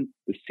on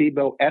the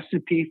CBOE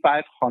S&P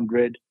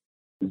 500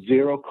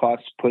 zero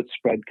cost put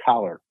spread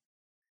collar.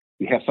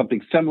 We have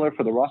something similar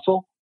for the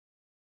Russell,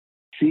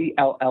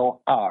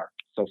 CLLR,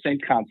 so same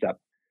concept.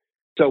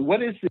 So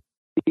what is the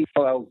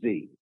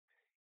CLLZ?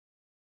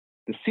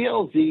 The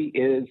CLLZ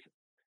is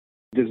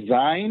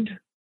designed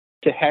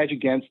to hedge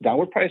against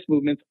downward price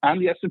movements on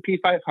the S&P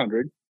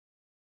 500.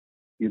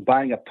 You're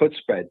buying a put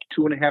spread,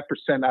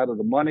 2.5% out of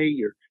the money.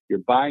 You're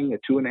buying a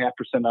 2.5%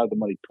 out of the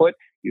money put.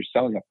 You're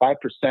selling a 5%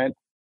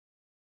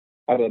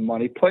 out of the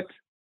money put,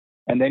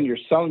 and then you're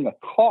selling a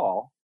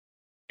call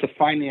to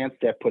finance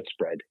that put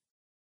spread.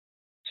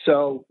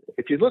 So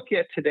if you look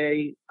at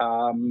today,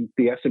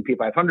 the S&P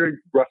 500,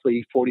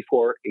 roughly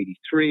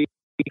 44.83.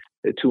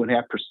 The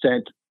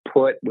 2.5%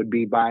 put would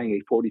be buying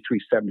a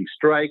 43.70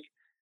 strike,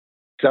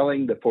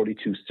 selling the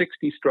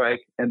 42.60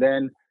 strike, and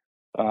then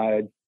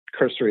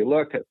cursory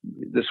look,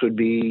 this would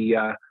be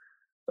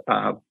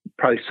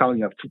probably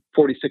selling a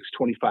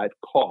 46.25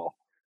 call.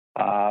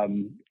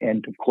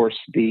 And of course,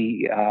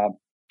 the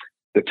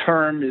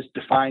term is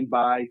defined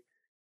by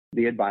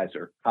the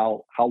advisor.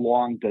 How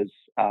long do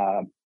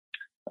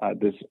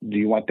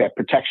you want that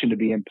protection to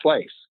be in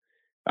place?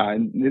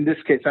 And in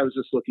this case, I was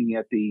just looking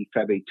at the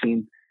Feb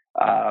 18,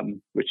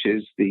 which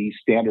is the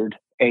standard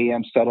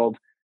AM settled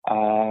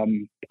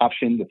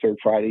option, the third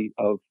Friday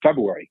of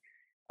February.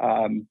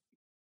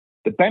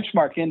 The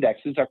benchmark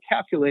indexes are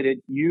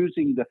calculated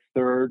using the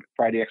third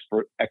Friday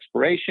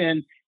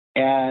expiration,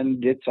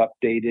 and it's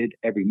updated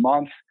every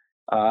month,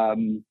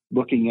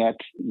 looking at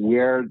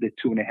where the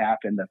 2.5%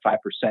 and the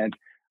 5%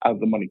 of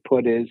the money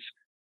put is.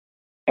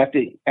 At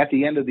the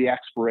end of the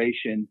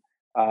expiration,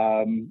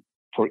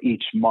 for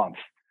each month.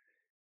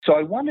 So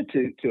I wanted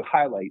to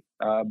highlight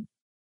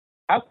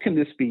how can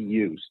this be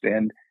used?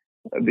 And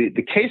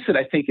the case that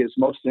I think is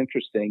most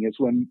interesting is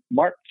when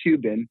Mark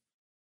Cuban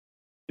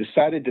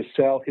decided to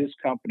sell his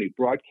company,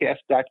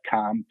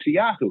 Broadcast.com, to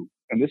Yahoo.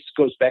 And this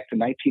goes back to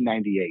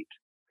 1998.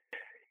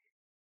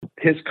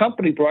 His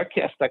company,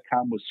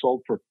 Broadcast.com, was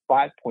sold for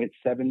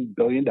 $5.7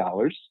 billion.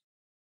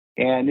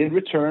 And in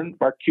return,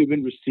 Mark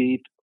Cuban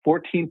received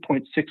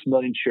 14.6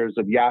 million shares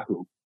of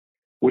Yahoo,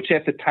 which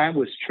at the time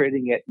was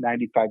trading at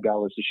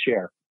 $95 a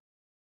share.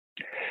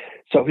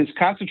 So his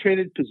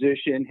concentrated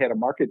position had a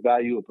market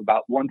value of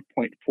about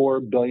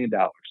 $1.4 billion.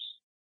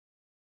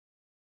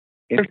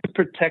 In order to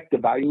protect the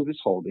value of his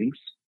holdings,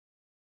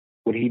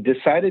 what he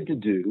decided to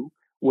do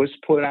was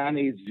put on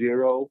a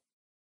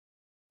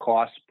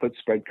zero-cost put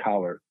spread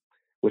collar,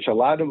 which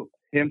allowed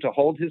him to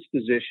hold his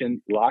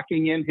position,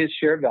 locking in his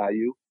share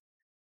value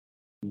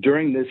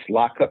during this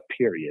lockup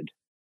period.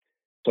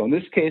 So in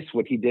this case,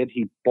 what he did,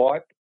 he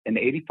bought an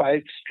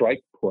 85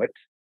 strike put.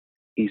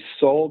 He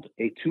sold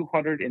a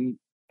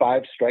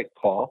 205 strike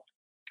call.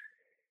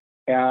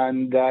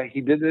 And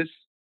he did this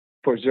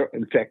for zero.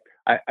 In fact,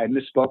 I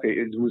misspoke.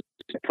 It was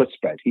a put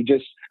spread. He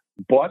just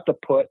bought the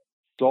put,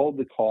 sold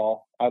the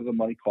call out of the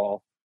money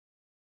call,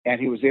 and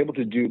he was able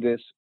to do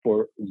this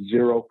for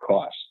zero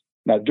cost.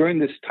 Now, during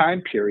this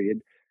time period,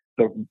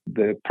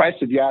 the price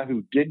of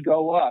Yahoo did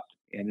go up,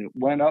 and it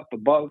went up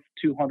above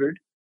 200,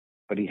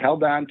 but he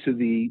held on to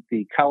the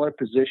collar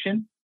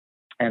position.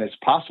 And it's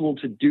possible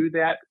to do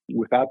that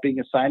without being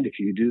assigned. If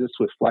you do this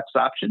with flex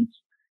options,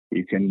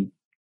 you can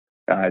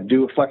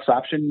do a flex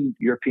option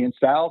European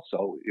style,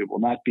 so it will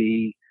not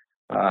be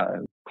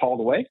called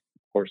away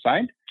or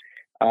assigned.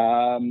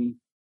 And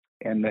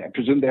I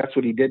presume that's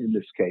what he did in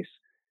this case.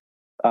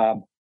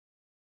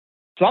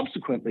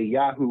 Subsequently,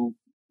 Yahoo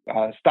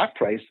stock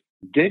price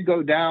did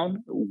go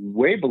down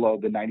way below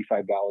the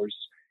 $95,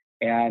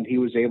 and he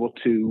was able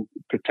to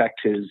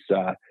protect his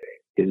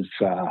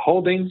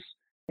holdings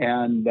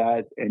and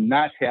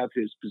not have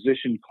his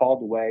position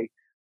called away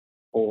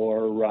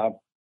or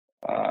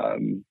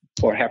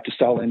have to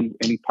sell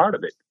any part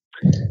of it.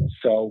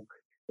 So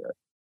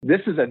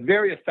this is a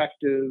very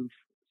effective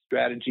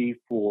strategy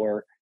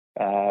for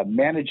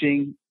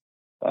managing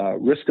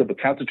risk of a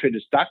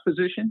concentrated stock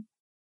position,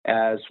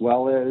 as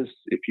well as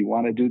if you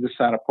want to do this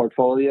on a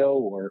portfolio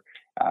or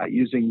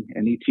using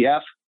an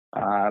ETF,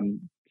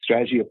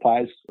 strategy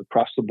applies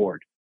across the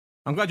board.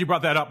 I'm glad you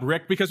brought that up,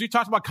 Rick, because we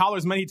talked about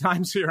collars many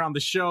times here on the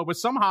show, but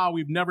somehow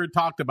we've never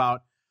talked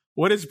about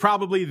what is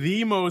probably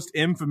the most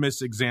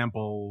infamous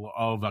example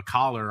of a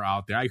collar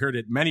out there. I heard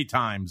it many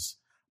times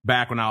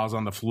back when I was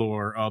on the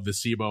floor of the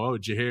CBOE. Oh,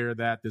 did you hear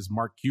that this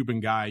Mark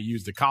Cuban guy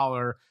used a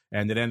collar?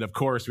 And then, of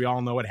course, we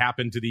all know what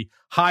happened to the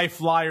high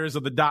flyers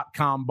of the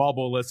dot-com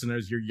bubble,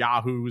 listeners, your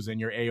Yahoos and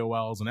your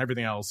AOLs and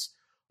everything else.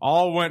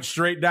 All went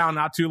straight down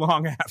not too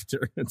long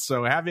after. And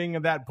so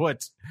having that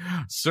put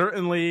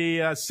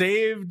certainly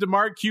saved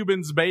Mark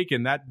Cuban's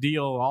bacon. That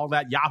deal, all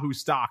that Yahoo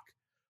stock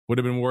would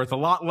have been worth a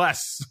lot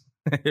less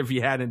if he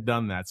hadn't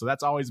done that. So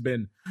that's always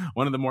been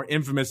one of the more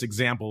infamous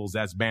examples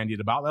that's bandied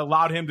about. That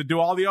allowed him to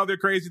do all the other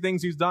crazy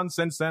things he's done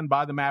since then,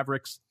 buy the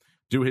Mavericks,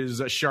 do his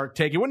Shark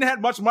Tank. He wouldn't have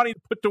had much money to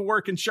put to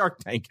work in Shark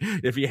Tank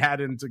if he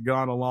hadn't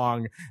gone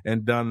along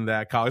and done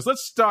that college.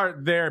 Let's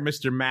start there,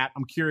 Mr. Matt.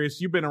 I'm curious.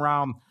 You've been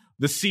around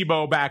the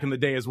CBOE back in the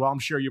day as well. I'm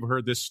sure you've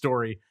heard this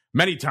story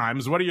many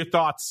times. What are your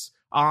thoughts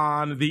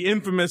on the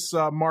infamous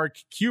Mark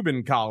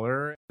Cuban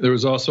collar? There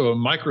was also a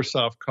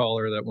Microsoft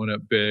collar that went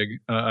up big.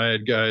 I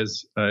had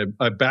guys,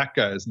 I backed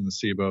guys in the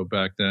CBOE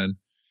back then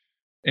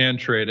and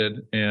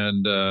traded.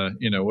 And,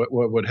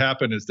 what would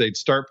happen is they'd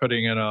start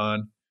putting it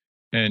on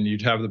and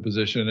you'd have the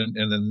position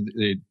and then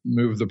they'd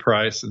move the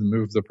price and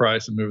move the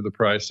price and move the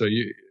price. So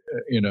you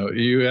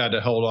had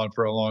to hold on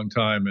for a long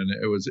time, and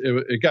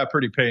it got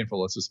pretty painful.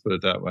 Let's just put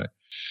it that way.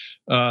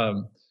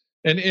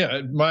 And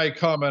yeah, my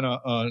comment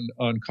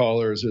on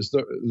collars is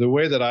the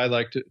way that I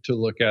like to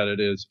look at it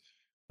is,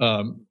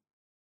 I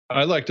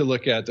like to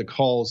look at the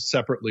calls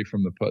separately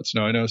from the puts.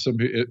 Now I know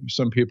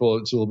some people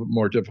it's a little bit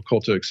more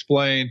difficult to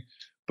explain,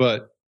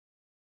 but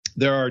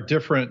there are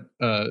different.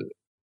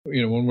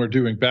 When we're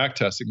doing back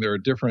testing, there are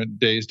different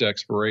days to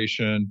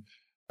expiration.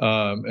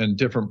 And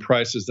different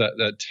prices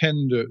that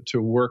tend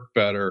to work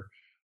better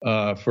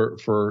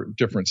for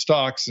different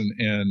stocks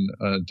and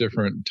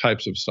different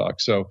types of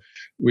stocks. So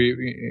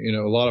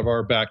a lot of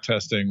our back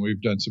testing,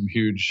 we've done some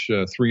huge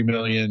 3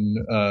 million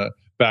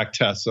back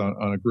tests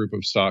on a group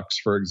of stocks,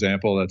 for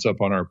example, that's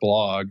up on our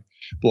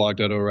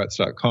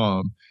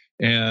blog.orats.com.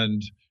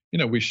 And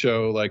we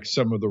show like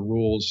some of the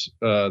rules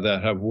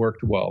that have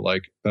worked well,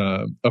 like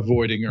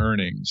avoiding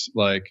earnings,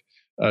 like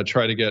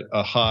try to get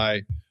a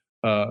high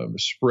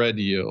spread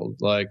yield,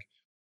 like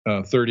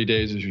 30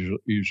 days is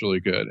usually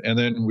good. And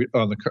then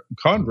on the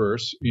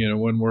converse,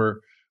 when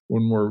we're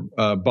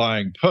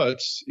buying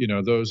puts,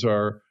 those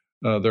are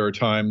there are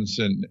times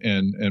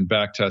and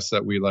back tests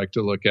that we like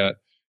to look at.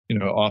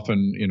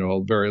 Often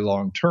a very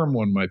long term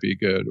one might be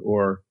good,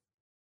 or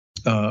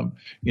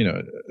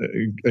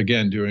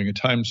Again, doing a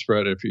time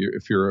spread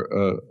if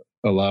you're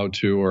allowed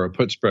to, or a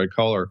put spread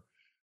color,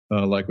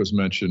 like was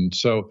mentioned.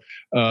 So,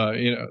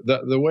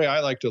 the way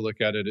I like to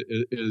look at it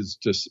is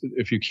just,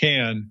 if you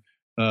can,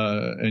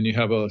 and you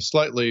have a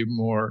slightly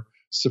more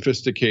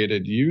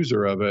sophisticated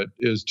user of it,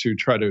 is to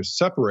try to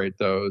separate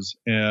those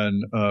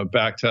and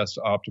backtest,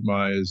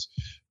 optimize,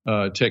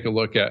 take a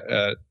look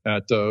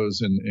at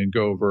those and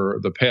go over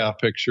the payoff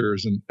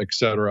pictures and et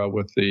cetera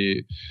with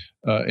the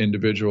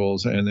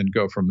individuals, and then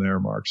go from there,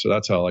 Mark. So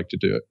that's how I like to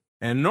do it.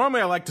 And normally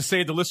I like to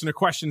save the listener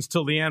questions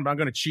till the end, but I'm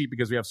going to cheat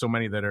because we have so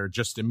many that are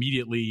just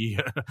immediately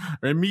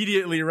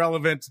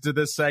relevant to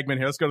this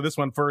segment here. Let's go to this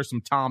one first from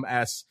Tom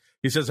S.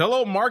 He says,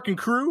 "Hello, Mark and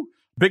crew.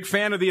 Big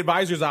fan of the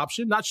advisor's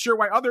option. Not sure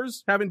why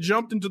others haven't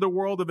jumped into the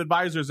world of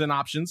advisors and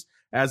options,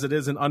 as it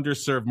is an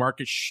underserved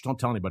market." Shh, don't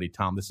tell anybody,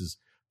 Tom.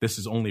 This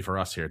is only for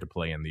us here to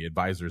play in the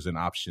advisors and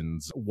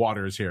options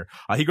waters here.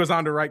 He goes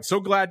on to write, "So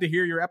glad to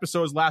hear your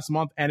episodes last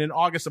month and in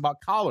August about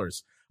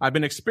collars. I've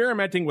been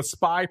experimenting with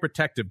SPY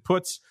protective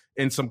puts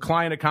in some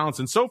client accounts,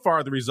 and so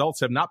far the results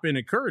have not been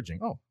encouraging."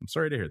 Oh, I'm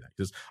sorry to hear that,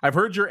 because I've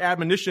heard your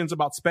admonitions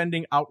about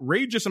spending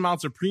outrageous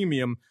amounts of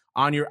premium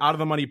on your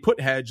out-of-the-money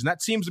put hedge, and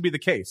that seems to be the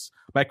case.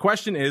 My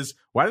question is,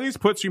 why do these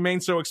puts remain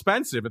so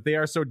expensive if they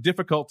are so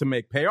difficult to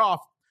make pay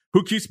off?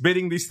 Who keeps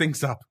bidding these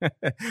things up?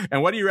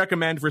 And what do you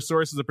recommend for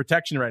sources of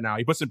protection right now?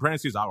 He puts in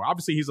parentheses,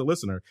 obviously he's a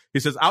listener. He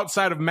says,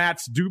 outside of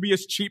Matt's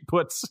dubious cheap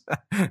puts.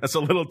 That's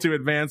a little too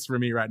advanced for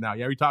me right now.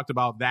 Yeah, we talked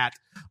about that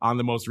on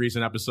the most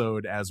recent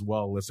episode as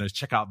well, listeners.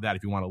 Check out that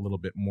if you want a little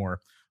bit more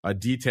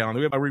detail. And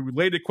we have a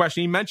related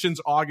question. He mentions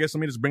August.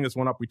 Let me just bring this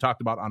one up. We talked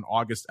about on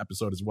August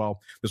episode as well.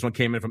 This one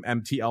came in from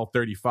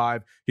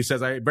MTL35. He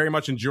says, "I very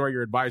much enjoy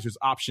your advisor's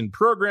option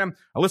program.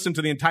 I listened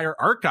to the entire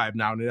archive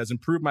now, and it has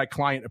improved my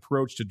client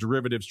approach to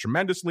derivatives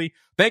tremendously.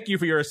 Thank you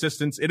for your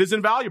assistance. It is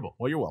invaluable."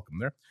 Well, you're welcome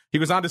there. He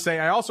goes on to say,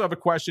 "I also have a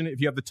question,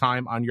 if you have the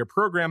time, on your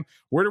program.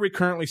 Where do we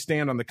currently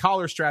stand on the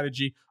collar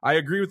strategy? I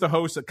agree with the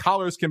host that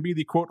collars can be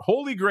the, quote,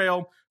 holy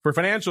grail for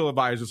financial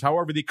advisors.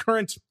 However, the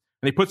current,"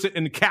 and he puts it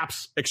in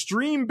caps,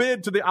 "extreme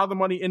bid to the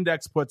out-of-the-money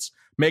index puts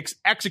makes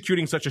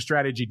executing such a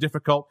strategy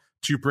difficult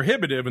to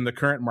prohibitive in the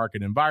current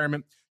market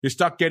environment. You're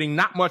stuck getting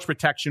not much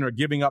protection or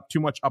giving up too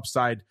much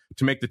upside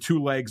to make the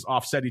two legs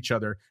offset each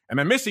other. Am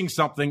I missing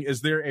something?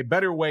 Is there a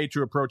better way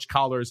to approach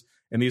collars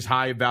in these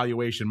high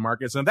valuation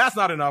markets?" And that's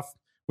not enough.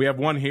 We have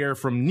one here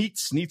from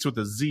Neats with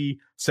a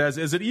Z, says,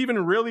 "Is it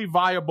even really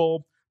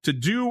viable to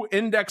do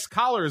index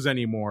collars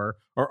anymore,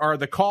 or are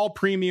the call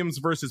premiums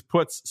versus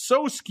puts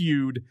so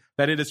skewed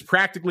that it is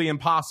practically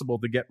impossible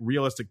to get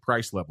realistic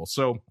price levels?"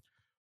 So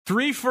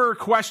 3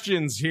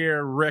 questions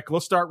here, Rick.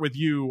 Let's start with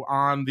you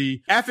on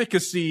the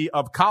efficacy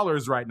of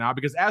collars right now,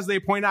 because as they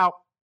point out,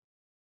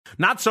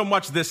 not so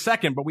much this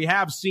second, but we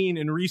have seen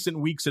in recent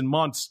weeks and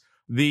months,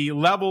 the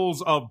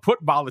levels of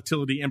put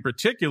volatility in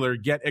particular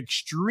get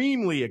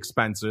extremely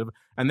expensive.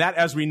 And that,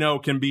 as we know,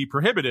 can be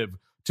prohibitive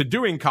to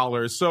doing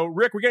collars. So,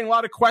 Rick, we're getting a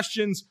lot of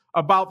questions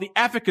about the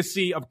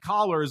efficacy of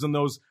collars in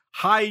those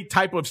high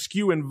type of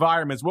skew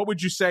environments. What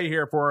would you say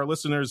here for our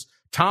listeners,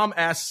 Tom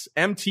S.,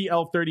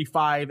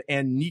 MTL35,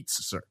 and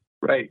Neats, sir?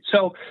 Right.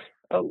 So,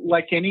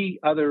 like any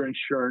other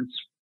insurance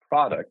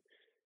product,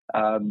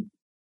 the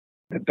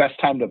best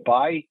time to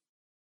buy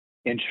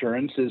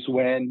insurance is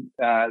when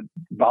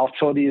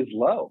volatility is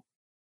low.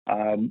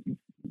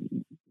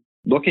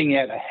 Looking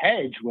at a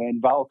hedge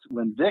when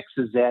VIX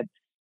is at,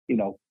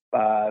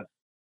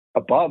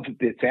 above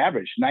its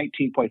average,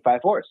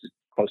 19.54, it's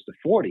close to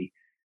 40.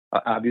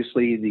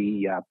 Obviously,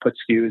 the put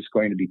skew is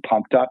going to be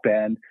pumped up,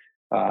 and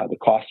the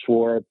cost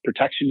for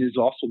protection is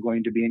also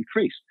going to be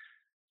increased.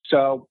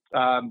 So,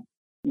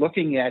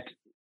 looking at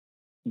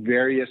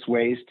various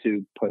ways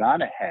to put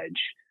on a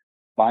hedge,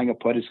 buying a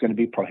put is going to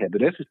be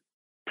prohibitive.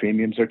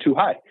 Premiums are too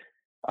high.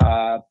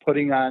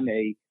 Putting on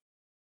a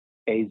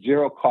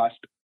zero-cost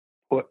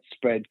put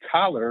spread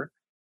collar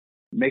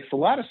makes a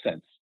lot of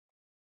sense.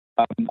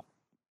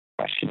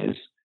 Question is,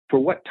 for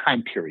what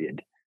time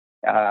period?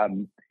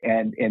 And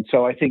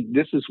so I think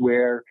this is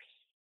where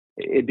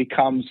it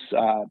becomes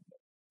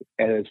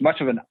as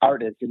much of an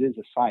art as it is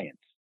a science,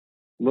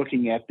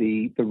 looking at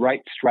the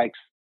right strikes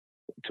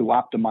to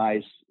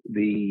optimize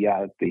the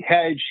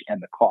hedge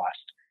and the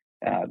cost.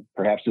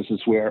 Perhaps this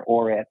is where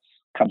ORATS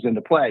comes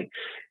into play.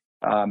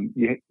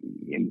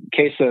 In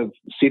case of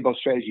CBOE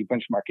strategy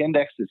benchmark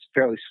index, it's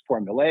fairly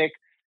formulaic.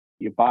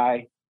 You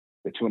buy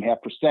the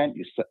 2.5%,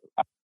 you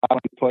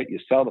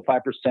sell the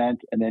 5%,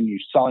 and then you're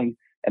selling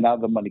an out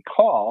of the money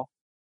call,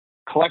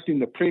 collecting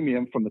the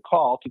premium from the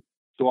call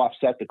to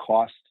offset the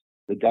cost,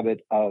 the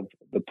debit of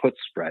the put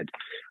spread.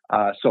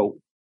 So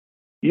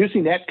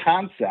using that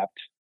concept,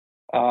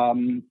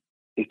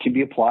 it can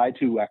be applied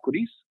to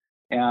equities,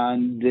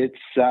 and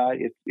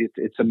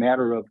it's a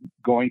matter of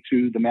going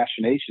through the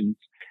machinations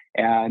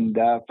and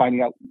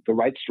finding out the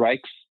right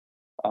strikes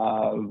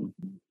to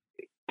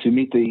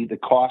meet the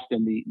cost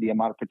and the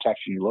amount of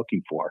protection you're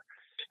looking for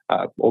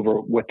over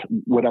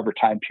whatever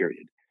time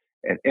period.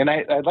 And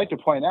I'd like to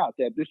point out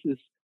that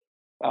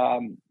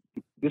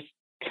this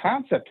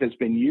concept has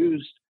been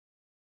used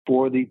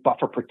for the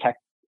buffer protect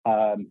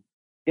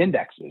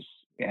indexes.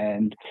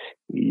 And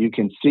you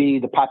can see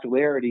the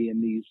popularity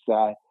in these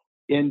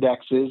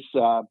indexes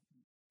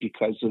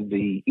because of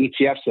the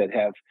ETFs that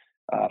have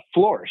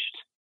flourished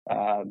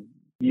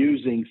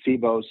using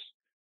CBOE'S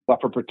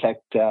buffer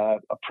protect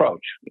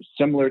approach,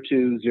 similar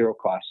to zero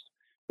cost.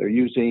 They're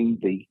using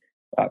the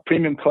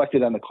premium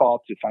collected on the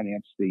call to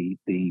finance the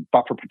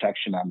buffer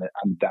protection on the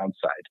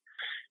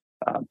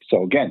downside.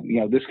 So again,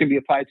 this can be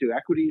applied to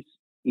equities,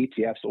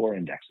 ETFs, or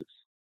indexes.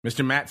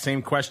 Mr. Matt,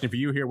 same question for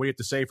you here. What do you have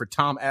to say for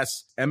Tom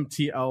S,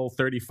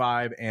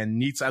 MTL35, and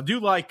NEETS? I do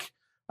like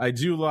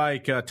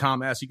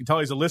Tom S. You can tell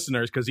he's a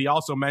listener because he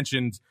also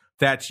mentioned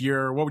that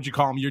your, what would you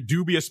call him, your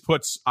dubious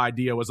puts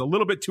idea was a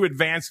little bit too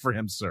advanced for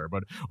him, sir.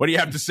 But what do you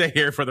have to say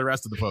here for the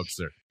rest of the folks,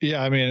 sir?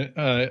 Yeah, I mean,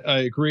 I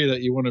agree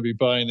that you want to be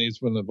buying these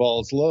when the vol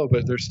is low,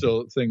 but there's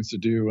still things to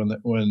do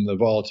when the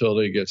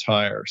volatility gets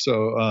higher.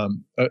 So,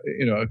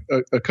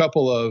 a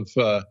couple of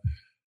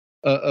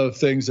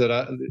things that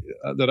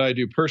I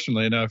do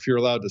personally. Now, if you're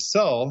allowed to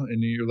sell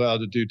and you're allowed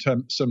to do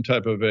some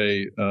type of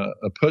a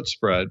put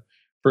spread,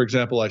 for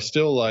example, I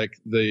still like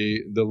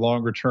the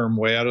longer term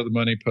way out of the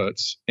money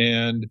puts,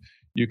 and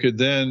you could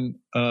then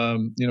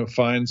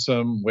find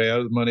some way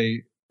out of the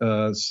money,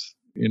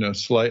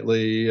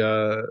 slightly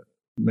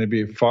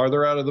maybe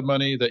farther out of the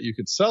money that you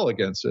could sell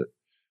against it.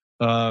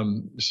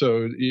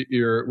 So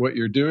what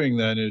you're doing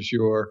then is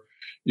you're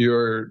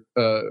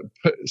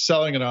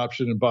selling an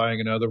option and buying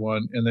another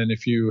one, and then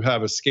if you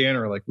have a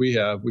scanner like we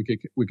have, we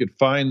could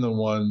find the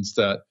ones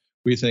that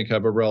we think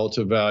have a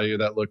relative value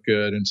that look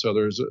good. And so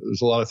there's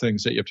a lot of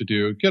things that you have to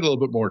do, get a little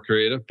bit more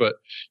creative, but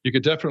you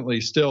could definitely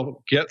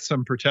still get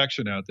some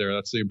protection out there.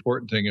 That's the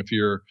important thing. If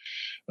you're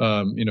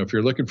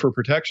looking for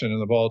protection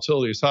and the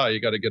volatility is high, you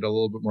got to get a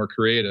little bit more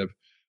creative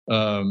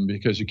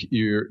because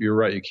you're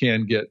right. You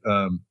can get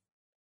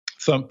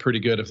thumped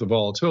pretty good if the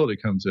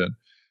volatility comes in.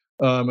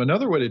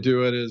 Another way to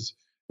do it is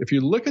if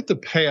you look at the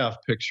payoff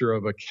picture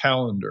of a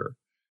calendar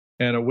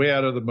and a way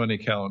out of the money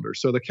calendar.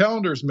 So the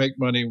calendars make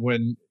money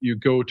when you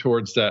go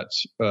towards that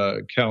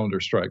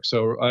calendar strike.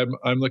 So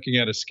I'm looking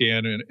at a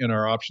scan in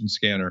our option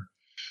scanner.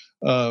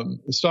 The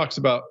stock's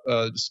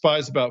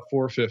SPY's about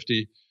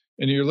 450,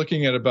 and you're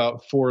looking at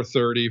about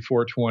 430,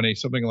 420,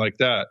 something like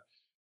that.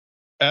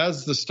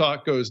 As the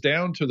stock goes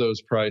down to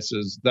those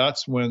prices,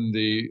 that's when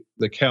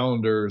the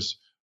calendars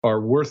are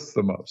worth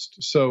the most.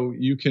 So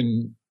you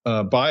can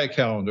buy a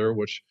calendar,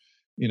 which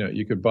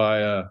you could buy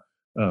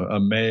a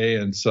May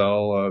and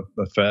sell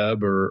a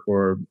Feb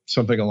or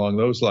something along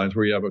those lines,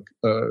 where you have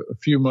a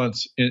few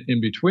months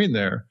in between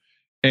there.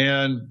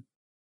 And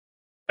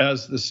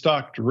as the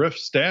stock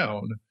drifts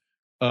down,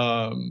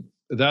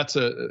 that's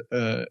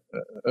a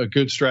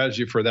good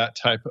strategy for that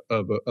type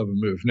of a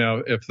move.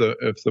 Now, if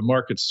the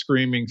market's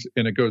screaming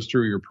and it goes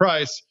through your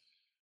price,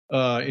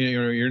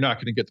 you're not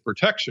going to get the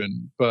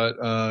protection. But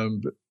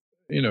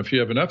if you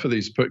have enough of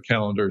these put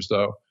calendars,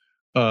 though,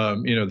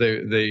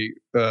 they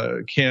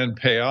can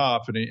pay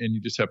off, and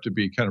you just have to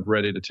be kind of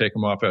ready to take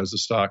them off as the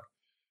stock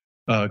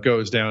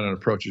goes down and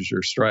approaches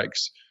your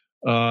strikes.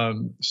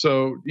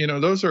 So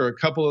those are a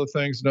couple of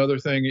things. Another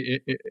thing,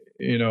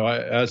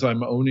 as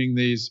I'm owning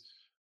these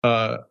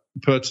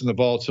puts and the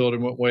volatility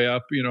went way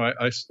up,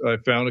 I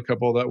found a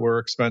couple that were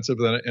expensive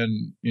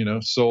and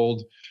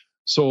sold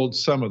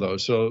some of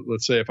those. So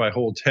let's say if I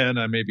hold 10,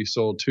 I maybe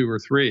sold 2 or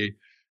 3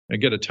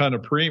 and get a ton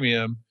of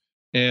premium.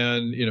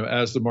 And,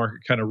 as the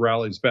market kind of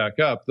rallies back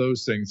up,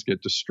 those things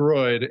get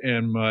destroyed.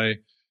 And my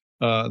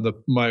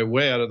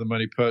way out of the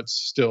money puts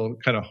still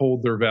kind of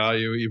hold their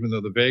value, even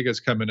though the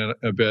Vega's coming in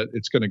a bit.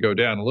 It's going to go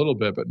down a little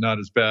bit, but not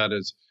as bad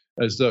as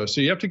those.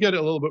 So you have to get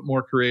a little bit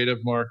more creative,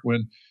 Mark,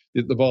 when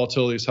the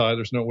volatility is high.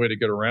 There's no way to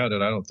get around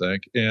it, I don't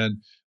think. And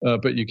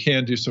but you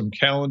can do some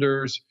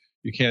calendars,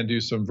 you can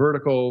do some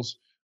verticals,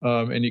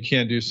 and you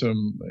can do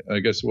some,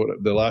 I guess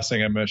what the last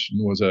thing I mentioned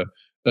was a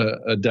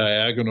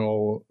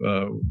diagonal,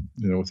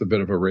 with a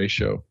bit of a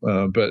ratio.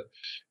 But,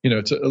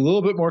 it's a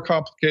little bit more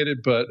complicated,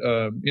 but,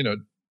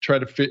 try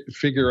to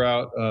figure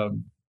out,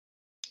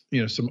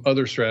 some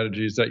other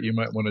strategies that you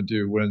might want to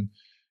do when,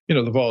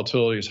 the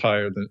volatility is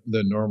higher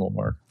than normal,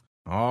 Mark.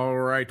 All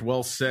right.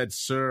 Well said,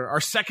 sir.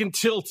 Our second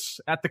tilt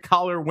at the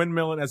collar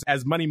windmill, and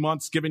as Money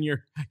Month's given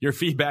your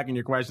feedback and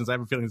your questions, I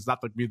have a feeling it's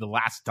not going to be the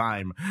last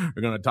time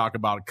we're going to talk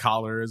about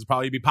collars. It'll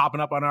probably be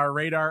popping up on our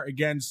radar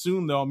again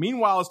soon, though.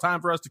 Meanwhile, it's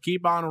time for us to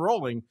keep on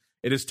rolling.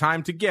 It is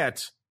time to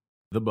get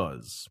the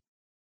buzz.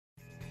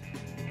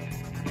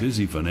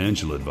 Busy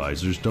financial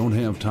advisors don't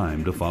have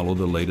time to follow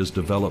the latest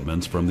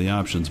developments from the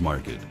options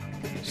market,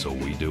 so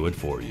we do it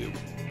for you.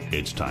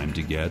 It's time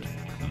to get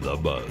the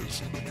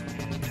buzz.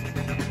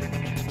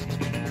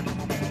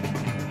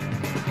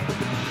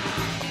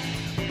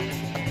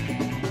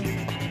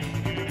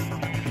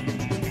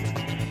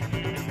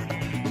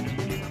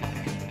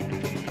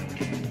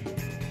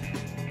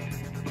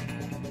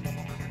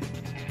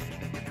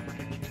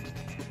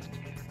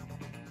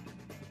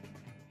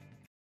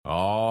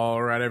 All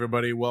right,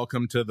 everybody,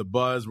 welcome to The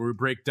Buzz, where we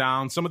break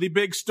down some of the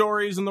big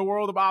stories in the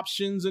world of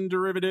options and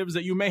derivatives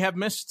that you may have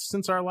missed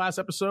since our last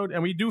episode.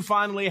 And we do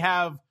finally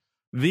have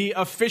the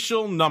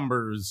official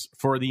numbers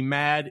for the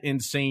mad,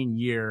 insane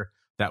year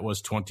that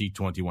was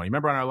 2021.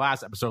 Remember on our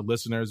last episode,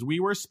 listeners, we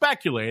were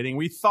speculating.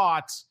 We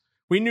thought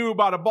we knew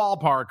about a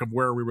ballpark of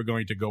where we were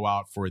going to go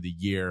out for the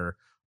year.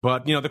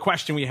 But, the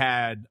question we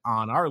had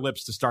on our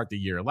lips to start the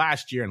year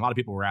last year, and a lot of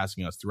people were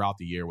asking us throughout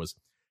the year, was,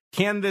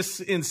 can this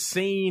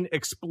insane,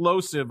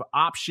 explosive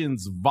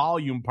options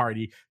volume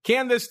party,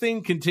 can this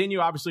thing continue?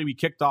 Obviously, we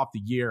kicked off the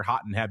year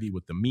hot and heavy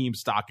with the meme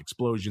stock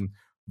explosion.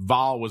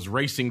 Vol was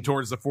racing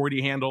towards the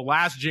 40 handle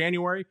last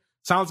January.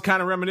 Sounds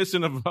kind of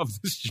reminiscent of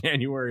this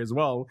January as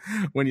well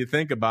when you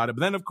think about it.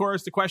 But then, of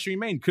course, the question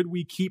remained, could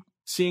we keep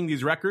seeing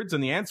these records?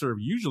 And the answer,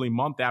 usually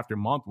month after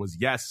month, was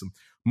yes.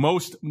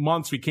 Most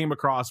months we came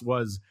across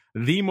was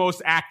the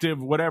most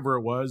active, whatever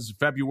it was,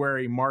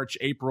 February, March,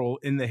 April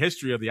in the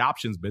history of the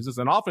options business.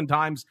 And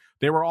oftentimes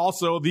they were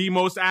also the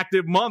most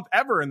active month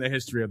ever in the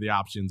history of the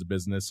options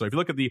business. So if you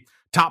look at the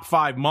top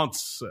 5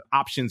 months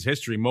options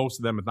history, most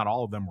of them, if not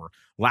all of them, were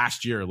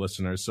last year,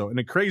 listeners. So in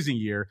a crazy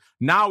year,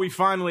 now we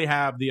finally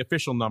have the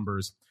official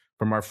numbers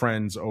from our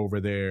friends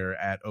over there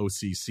at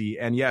OCC.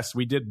 And yes,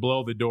 we did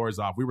blow the doors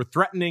off. We were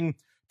threatening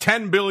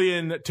 10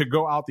 billion to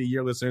go out the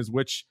year, listeners,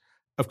 which,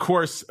 of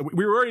course,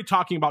 we were already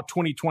talking about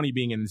 2020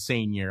 being an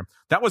insane year.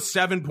 That was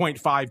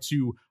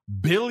 7.52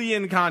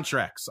 billion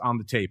contracts on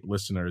the tape,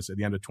 listeners, at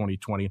the end of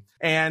 2020.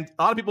 And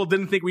a lot of people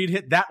didn't think we'd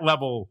hit that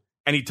level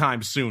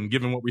anytime soon,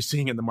 given what we're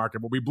seeing in the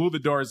market. But we blew the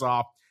doors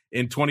off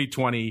in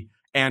 2020.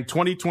 And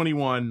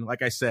 2021,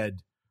 like I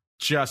said,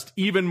 just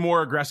even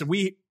more aggressive.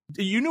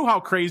 You knew how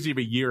crazy of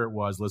a year it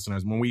was,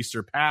 listeners, when we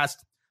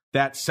surpassed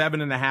that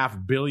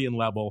 7.5 billion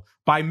level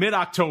by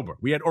mid-October.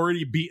 We had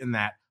already beaten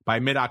that by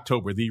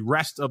mid-October. The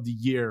rest of the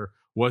year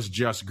was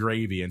just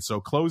gravy. And so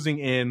closing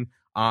in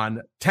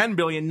on 10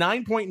 billion,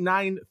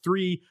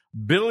 9.93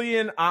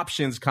 billion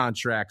options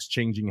contracts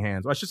changing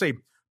hands. Well, I should say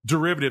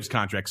derivatives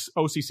contracts.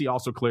 OCC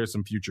also clears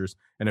some futures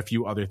and a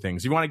few other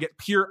things. If you want to get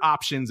pure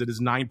options, it is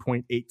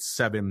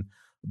 9.87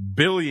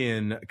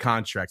 billion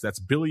contracts. That's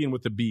billion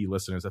with a B,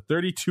 listeners. A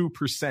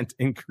 32%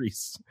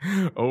 increase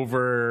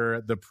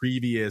over the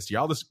previous year.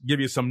 I'll just give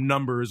you some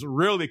numbers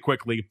really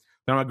quickly.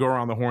 Then I'll go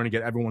around the horn and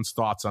get everyone's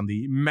thoughts on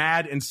the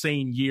mad,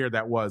 insane year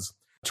that was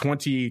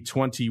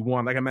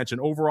 2021. Like I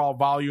mentioned, overall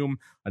volume,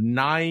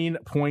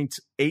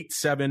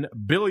 9.87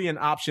 billion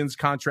options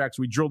contracts.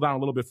 We drill down a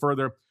little bit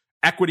further.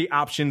 Equity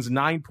options,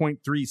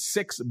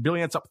 9.36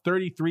 billion. It's up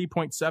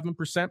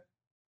 33.7%.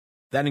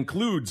 That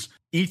includes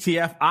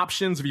ETF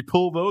options. If you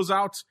pull those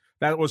out,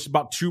 that was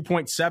about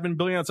 2.7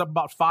 billion. It's up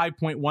about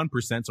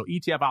 5.1%. So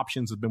ETF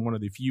options have been one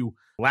of the few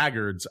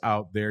laggards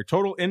out there.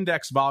 Total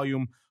index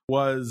volume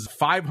was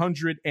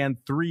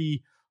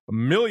 503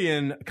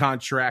 million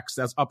contracts.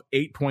 That's up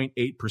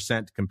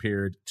 8.8%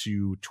 compared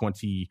to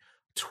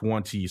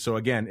 2020. So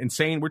again,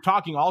 insane. We're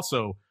talking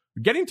also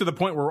getting to the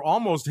point where we're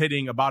almost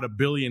hitting about 1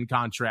 billion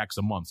contracts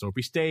a month. So if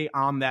we stay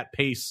on that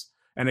pace,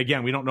 and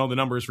again, we don't know the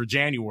numbers for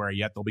January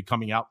yet. They'll be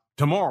coming out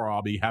tomorrow.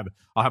 I'll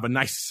have a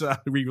nice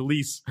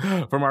re-release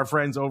from our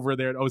friends over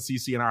there at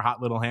OCC in our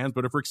hot little hands.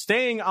 But if we're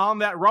staying on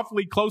that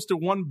roughly close to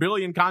 1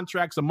 billion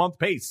contracts a month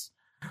pace,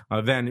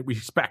 then we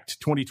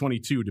expect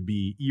 2022 to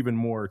be even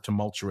more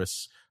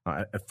tumultuous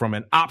from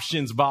an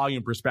options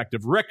volume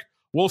perspective. Rick,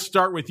 we'll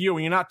start with you.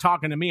 When you're not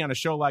talking to me on a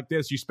show like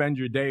this, you spend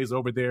your days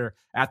over there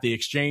at the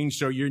exchange,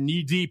 so you're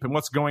knee deep in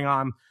what's going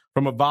on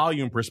from a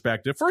volume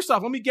perspective. First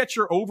off, let me get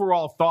your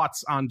overall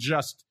thoughts on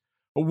just,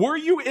 were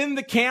you in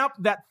the camp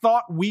that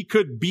thought we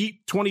could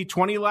beat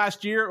 2020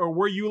 last year, or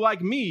were you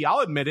like me? I'll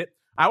admit it.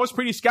 I was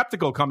pretty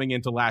skeptical coming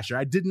into last year.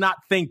 I did not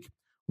think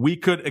we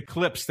could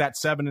eclipse that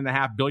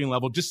 7.5 billion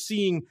level, just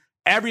seeing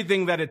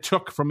everything that it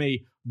took from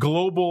a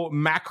global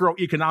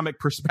macroeconomic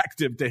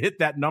perspective to hit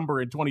that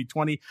number in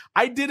 2020.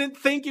 I didn't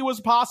think it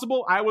was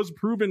possible. I was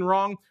proven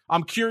wrong.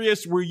 I'm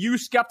curious, were you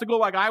skeptical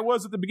like I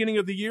was at the beginning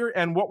of the year?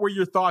 And what were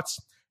your thoughts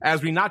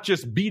as we not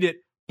just beat it,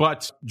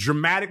 but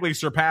dramatically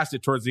surpassed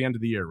it towards the end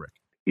of the year, Rick?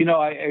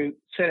 I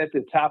said at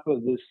the top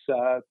of this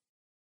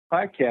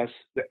podcast,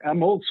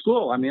 I'm old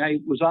school. I mean, I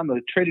was on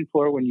the trading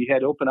floor when you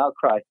had open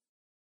outcry.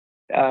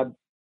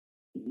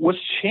 What's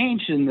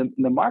changed in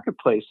the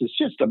marketplace is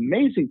just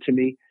amazing to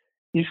me.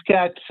 You've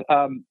got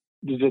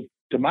the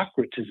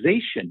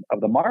democratization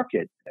of the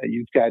market.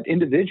 You've got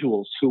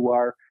individuals who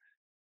are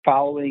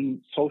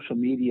following social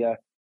media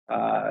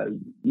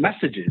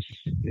messages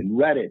in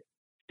Reddit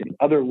and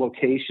other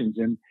locations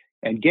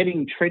and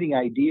getting trading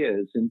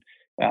ideas. And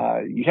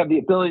you have the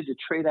ability to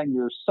trade on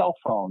your cell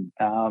phone.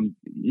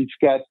 You've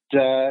got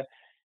the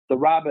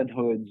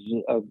Robinhoods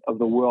of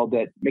the world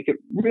that make it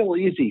real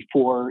easy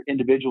for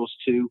individuals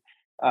to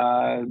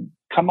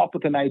come up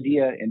with an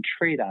idea and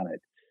trade on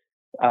it.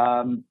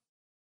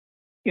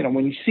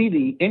 When you see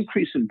the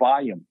increase in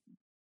volume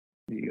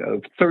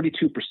of 32%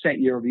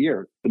 year over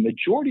year, the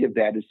majority of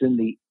that is in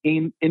the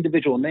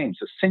individual names,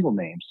 the single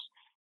names,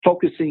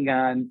 focusing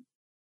on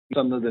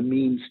some of the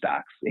meme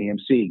stocks,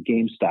 AMC,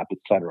 GameStop,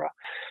 etc.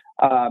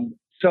 I'm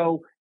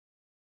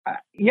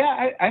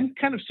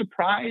kind of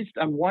surprised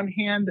on one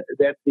hand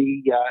that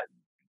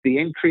the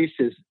increase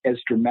is as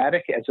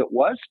dramatic as it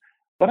was,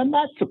 but I'm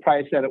not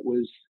surprised that it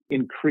was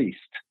increased,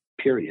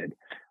 period.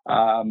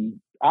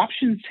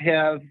 Options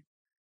have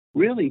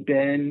really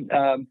been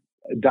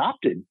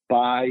adopted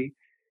by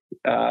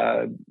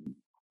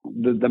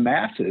the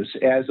masses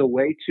as a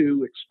way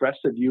to express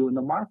a view in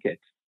the market.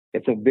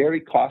 It's a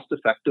very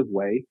cost-effective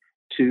way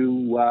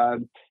to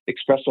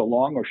express a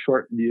long or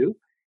short view,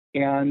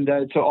 and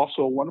it's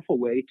also a wonderful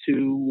way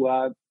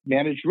to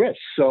manage risk.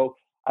 So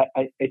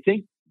I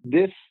think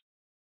this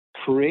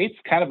creates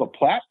kind of a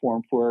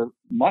platform for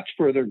much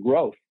further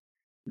growth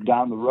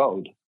down the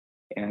road,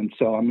 and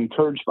so I'm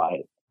encouraged by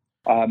it.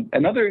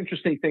 Another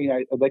interesting thing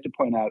I'd like to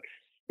point out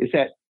is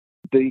that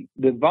the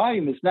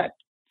volume is not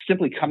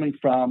simply coming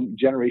from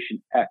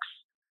Generation X.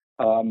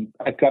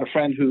 I've got a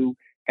friend who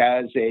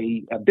has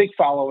a big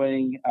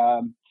following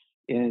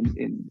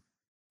in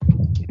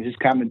his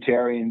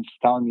commentary, and is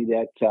telling me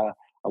that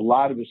a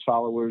lot of his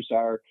followers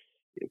are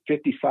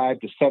 55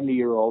 to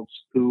 70-year-olds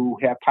who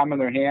have time on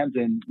their hands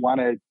and want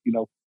to,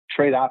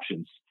 trade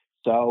options.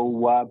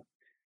 So,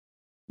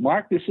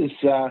 Mark, this is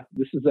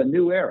a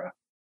new era.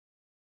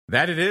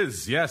 That it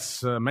is,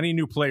 yes. Many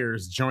new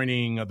players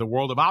joining the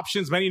world of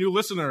options, many new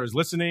listeners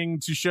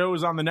listening to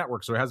shows on the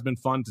network. So it has been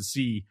fun to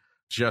see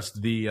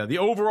just the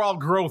overall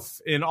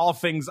growth in all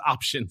things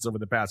options over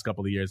the past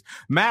couple of years.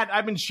 Matt,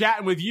 I've been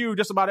chatting with you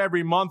just about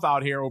every month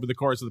out here over the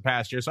course of the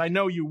past year. So I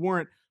know you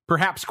weren't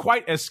perhaps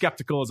quite as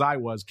skeptical as I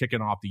was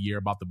kicking off the year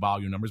about the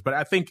volume numbers, but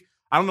I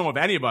don't know if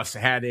any of us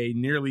had a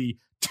nearly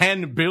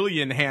 10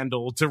 billion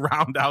handle to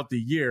round out the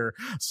year.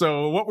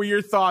 So what were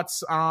your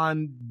thoughts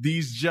on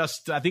these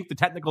I think the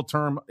technical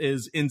term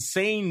is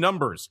insane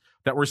numbers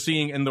that we're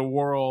seeing in the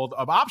world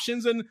of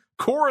options? And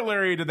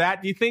corollary to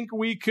that, do you think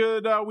we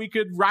could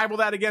rival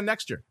that again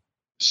next year?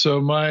 So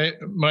my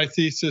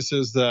thesis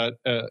is that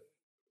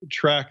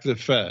track the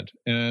Fed,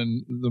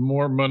 and the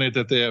more money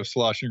that they have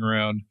sloshing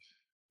around,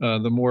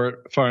 the more it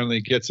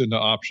finally gets into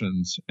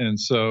options. And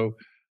so,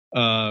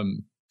 I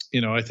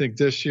think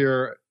this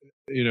year,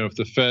 if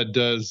the Fed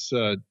does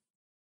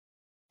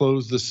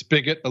close the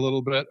spigot a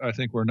little bit, I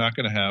think we're not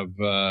going to have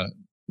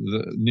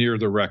near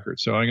the record.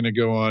 So I'm going to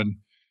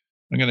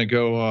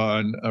go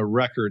on a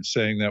record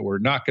saying that we're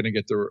not going to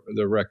get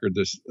the record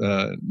this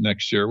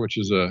next year, which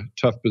is a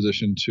tough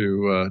position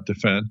to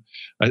defend.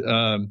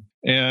 I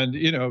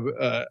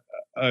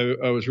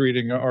was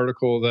reading an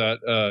article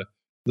that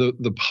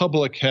the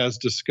public has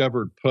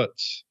discovered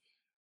puts,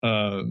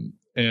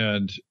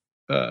 and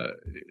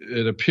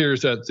it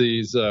appears that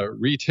these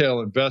retail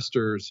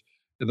investors,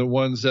 and the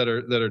ones that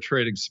are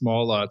trading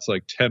small lots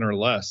like 10 or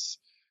less,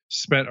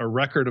 spent a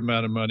record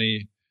amount of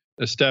money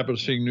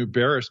establishing new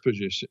bearish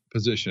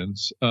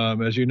positions.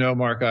 As you know,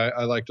 Mark,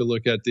 I like to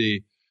look at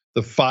the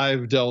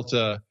 5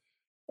 delta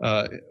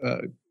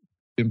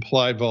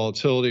implied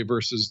volatility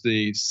versus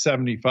the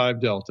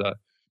 75 delta,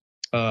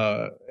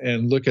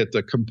 and look at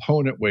the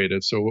component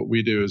weighted. So what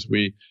we do is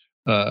we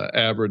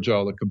average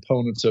all the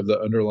components of the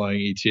underlying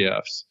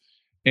ETFs.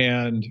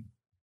 And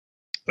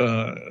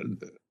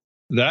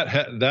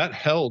that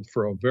held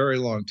for a very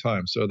long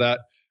time. So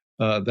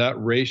that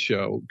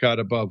ratio got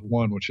above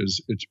 1, which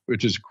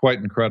is quite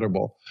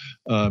incredible.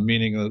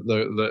 Meaning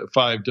the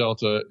 5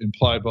 delta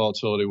implied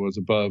volatility was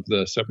above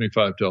the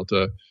 75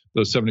 delta.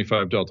 Those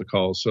 75 delta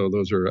calls. So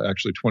those are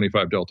actually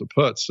 25 delta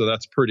puts. So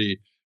that's pretty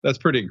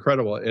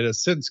incredible. It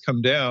has since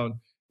come down.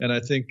 And I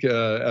think,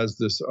 as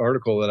this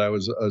article that I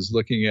was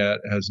looking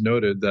at has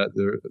noted,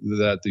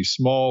 that the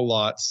small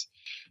lots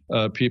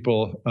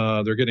people,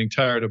 they're getting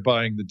tired of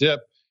buying the dip,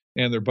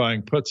 and they're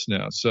buying puts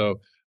now. So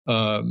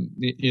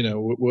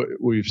what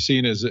we've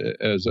seen is,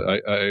 as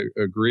I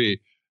agree,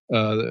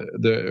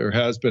 there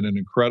has been an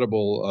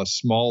incredible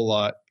small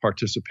lot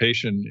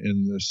participation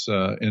in this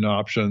in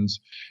options,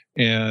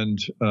 and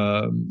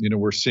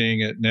we're seeing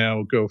it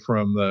now go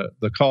from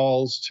the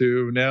calls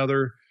to now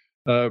they're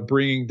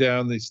bringing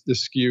down the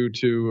skew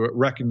to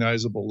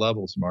recognizable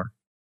levels, Mark.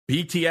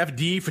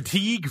 BTFD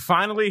fatigue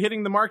finally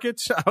hitting the market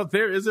out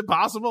there. Is it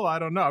possible? I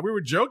don't know. We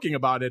were joking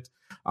about it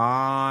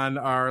on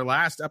our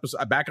last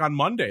episode, back on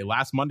Monday,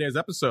 last Monday's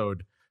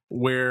episode,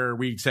 where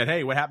we said,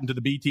 hey, what happened to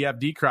the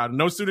BTFD crowd? And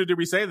no sooner did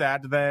we say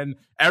that than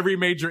every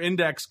major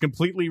index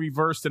completely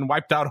reversed and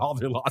wiped out all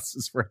their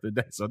losses for the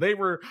day. So they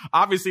were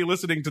obviously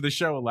listening to the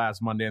show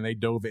last Monday, and they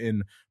dove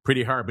in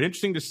pretty hard. But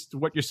interesting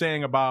what you're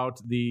saying about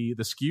the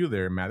skew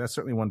there, Matt. That's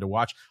certainly one to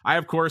watch. I,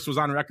 of course, was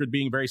on record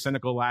being very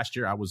cynical last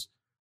year. I was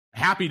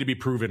happy to be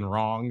proven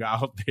wrong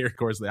out there, of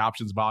course, the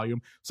options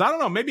volume. So I don't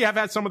know, maybe I've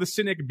had some of the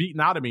cynic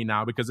beaten out of me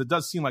now, because it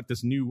does seem like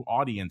this new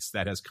audience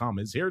that has come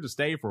is here to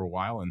stay for a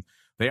while, and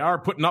they are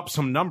putting up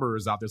some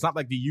numbers out there. It's not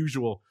like the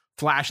usual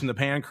flash in the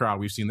pan crowd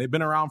we've seen. They've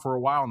been around for a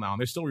while now, and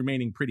they're still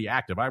remaining pretty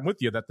active. I'm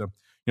with you that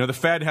the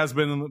Fed has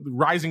been the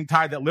rising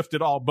tide that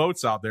lifted all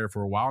boats out there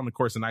for a while. And of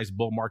course, a nice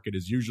bull market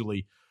is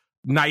usually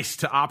nice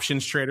to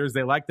options traders.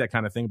 They like that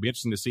kind of thing. It'll be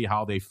interesting to see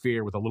how they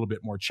fare with a little bit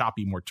more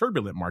choppy, more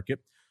turbulent market.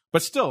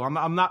 But still,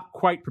 I'm not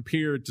quite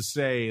prepared to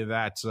say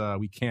that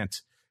we can't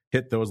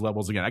hit those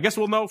levels again. I guess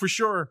we'll know for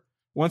sure.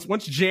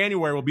 Once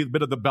January will be a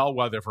bit of the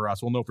bellwether for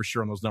us. We'll know for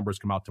sure when those numbers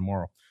come out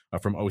tomorrow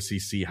from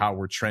OCC how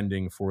we're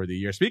trending for the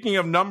year. Speaking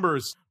of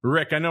numbers,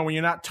 Rick, I know when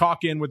you're not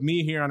talking with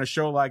me here on a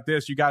show like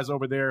this, you guys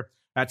over there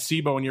at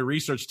CBOE and your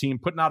research team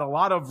putting out a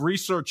lot of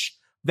research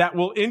that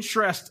will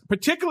interest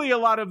particularly a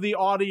lot of the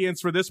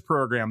audience for this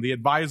program, the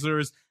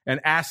advisors and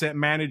asset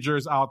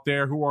managers out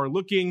there who are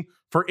looking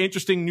for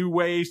interesting new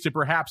ways to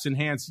perhaps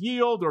enhance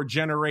yield or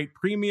generate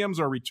premiums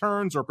or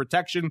returns or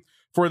protection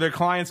for their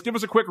clients. Give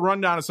us a quick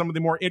rundown of some of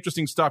the more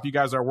interesting stuff you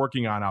guys are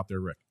working on out there,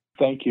 Rick.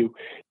 Thank you.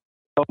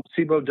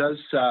 CBOE does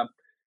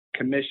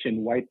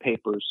commission white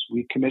papers.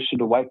 We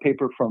commissioned a white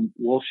paper from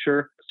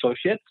Wilshire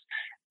Associates.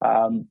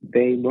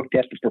 They looked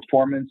at the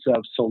performance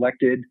of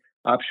selected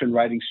option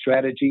writing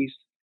strategies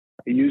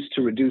used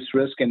to reduce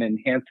risk and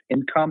enhance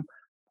income.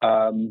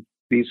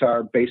 These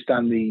are based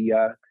on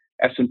the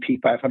S&P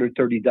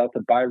 530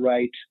 Delta Buy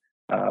Right,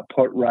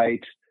 Put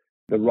Right,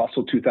 the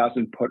Russell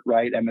 2000 Put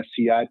Right,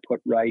 MSCI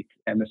Put Right,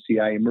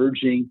 MSCI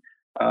Emerging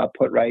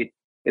Put Right,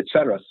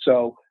 etc.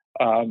 So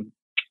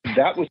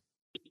that was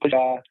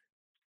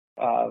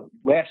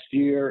last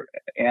year,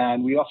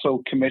 and we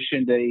also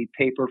commissioned a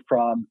paper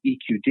from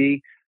EQD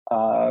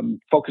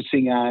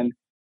focusing on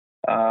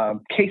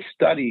case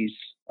studies,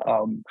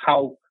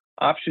 how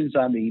options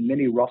on the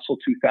mini Russell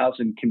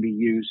 2000 can be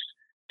used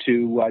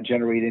to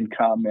generate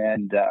income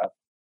and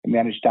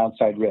manage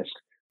downside risk.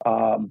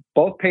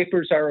 Both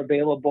papers are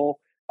available.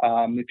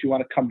 If you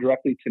want to come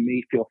directly to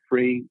me, feel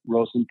free,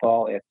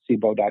 Rosenthal at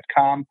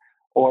CBOE.com,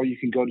 or you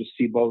can go to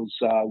CBOE's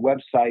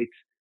website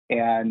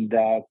and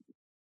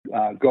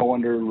go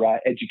under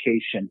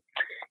education.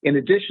 In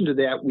addition to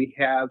that, we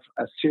have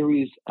a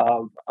series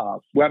of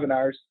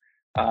webinars.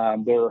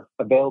 They're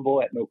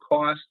available at no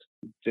cost.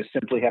 Just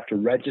simply have to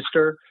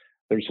register.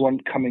 There's one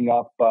coming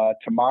up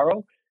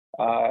tomorrow,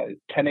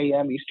 10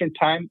 a.m. Eastern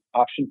Time,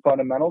 Option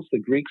Fundamentals, the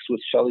Greeks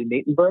with Shelley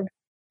Natenberg.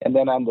 And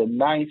then on the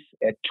 9th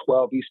at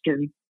 12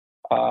 Eastern,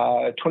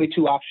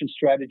 22 option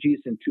strategies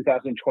in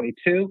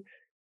 2022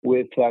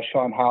 with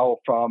Sean Howell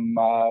from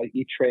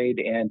E-Trade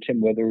and Tim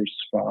Withers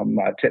from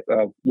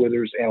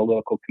Withers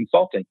Analytical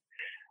Consulting.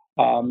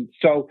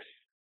 So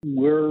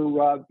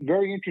we're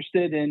very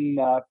interested in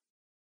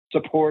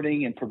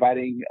supporting and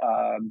providing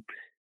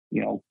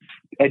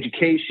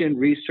education,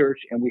 research,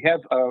 and we have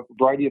a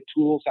variety of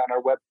tools on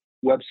our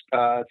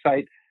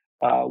website,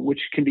 which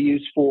can be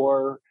used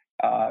for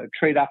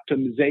trade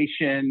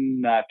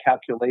optimization,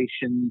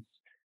 calculations,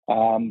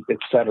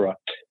 etc.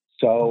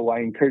 So I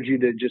encourage you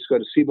to just go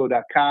to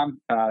CBOE.com,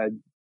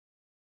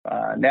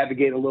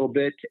 navigate a little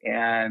bit,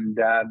 and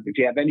if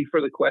you have any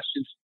further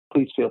questions,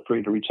 please feel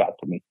free to reach out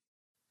to me.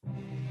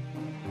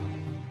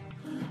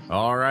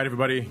 All right,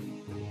 everybody.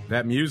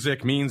 That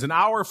music means an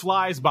hour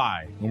flies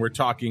by when we're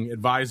talking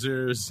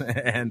advisors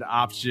and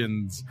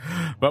options.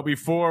 But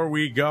before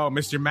we go,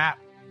 Mr. Matt,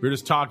 we're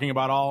just talking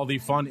about all the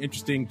fun,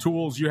 interesting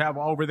tools you have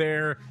over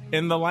there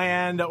in the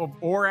land of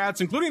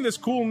ORATS, including this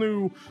cool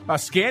new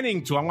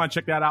scanning tool. I'm going to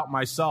check that out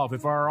myself.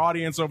 If our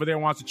audience over there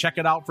wants to check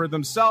it out for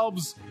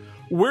themselves,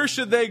 where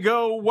should they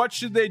go? What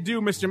should they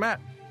do, Mr. Matt?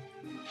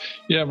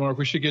 Yeah, Mark,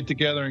 we should get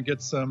together and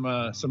get some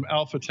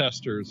alpha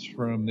testers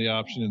from the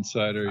Option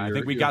Insider. I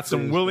think we got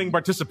some willing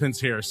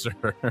participants here, sir.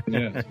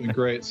 Yeah, it's been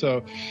great.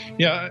 So,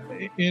 yeah,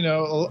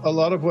 a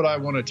lot of what I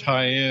want to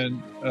tie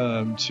in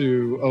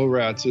to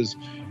ORATS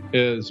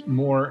is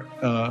more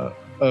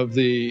of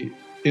the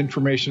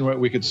information where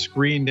we could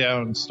screen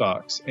down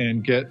stocks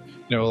and get,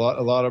 a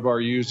lot of our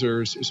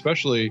users,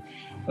 especially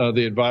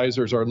the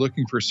advisors, are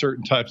looking for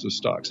certain types of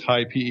stocks,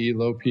 high PE,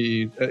 low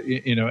PE,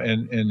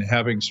 and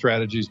having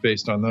strategies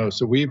based on those.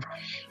 So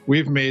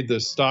we've made the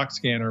stock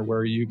scanner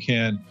where you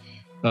can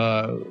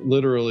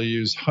literally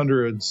use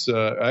hundreds,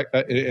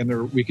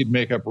 and we could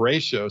make up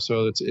ratios.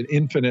 So it's an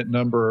infinite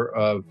number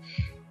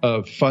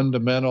of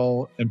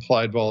fundamental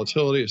implied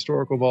volatility,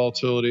 historical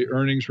volatility,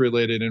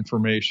 earnings-related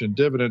information,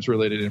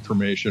 dividends-related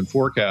information,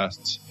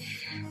 forecasts,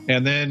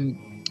 and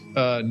then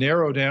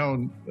narrow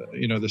down,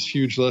 this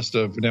huge list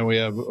of, now we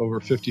have over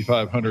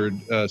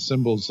 5,500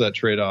 symbols that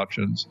trade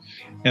options,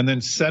 and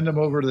then send them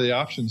over to the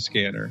option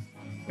scanner.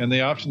 And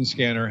the option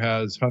scanner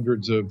has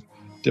hundreds of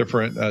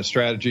different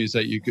strategies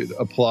that you could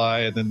apply,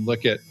 and then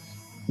look at,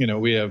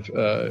 we have,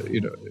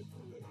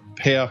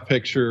 payoff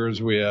pictures.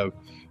 We have,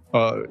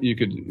 you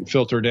could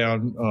filter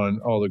down on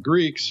all the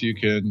Greeks. You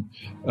can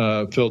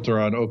filter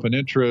on open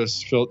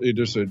interest.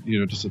 Just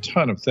a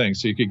ton of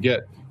things. So you could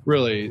get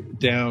really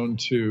down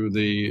to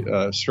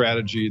the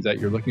strategy that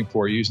you're looking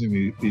for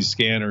using these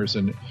scanners,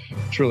 and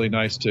it's really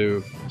nice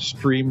to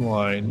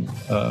streamline.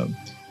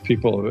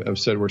 People have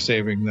said we're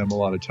saving them a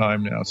lot of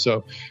time now.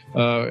 So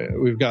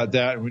we've got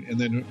that, and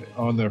then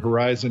on the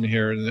horizon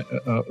here,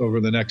 over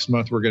the next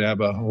month, we're going to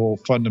have a whole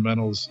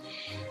fundamentals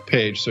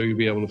page, so you'll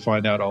be able to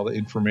find out all the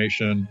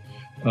information,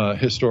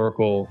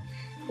 historical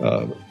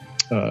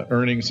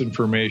earnings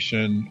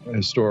information,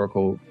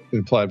 historical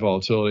implied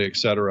volatility, et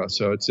cetera.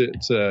 So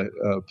it's a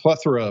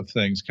plethora of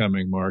things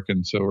coming, Mark,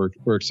 and so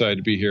we're excited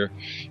to be here.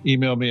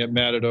 Email me at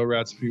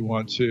matt@orats if you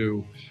want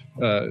to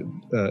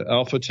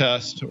alpha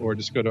test, or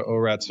just go to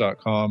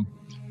orats.com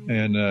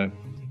and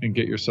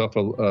get yourself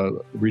a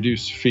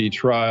reduced fee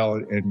trial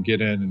and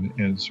get in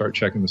and start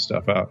checking the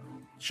stuff out.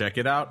 Check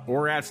it out.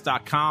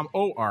 ORATS.com,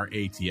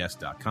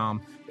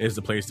 ORATS.com is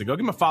the place to go.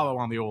 Give him a follow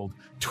on the old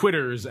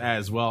Twitters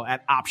as well,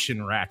 at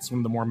Option Rats,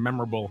 one of the more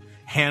memorable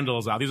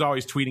handles out. He's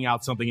always tweeting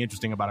out something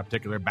interesting about a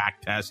particular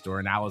back test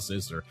or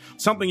analysis or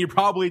something you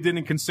probably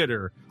didn't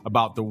consider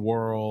about the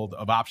world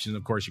of options.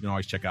 Of course, you can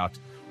always check out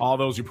all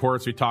those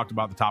reports we talked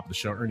about at the top of the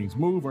show. Earnings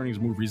move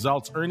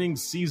results,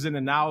 earnings season,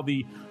 and now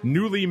the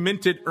newly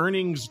minted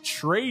earnings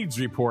trades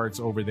reports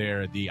over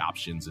there at the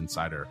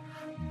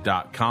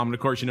optionsinsider.com. And of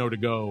course, you know to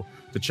go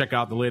to check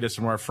out the latest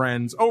from our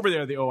friends over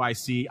there at the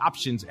OIC.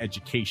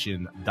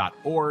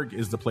 Optionseducation.org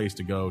is the place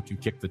to go to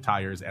kick the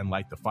tires and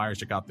light the fires.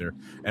 Check out their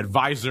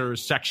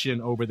advisors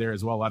section over there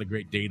as well. A lot of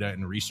great data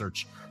and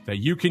research that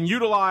you can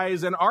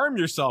utilize and arm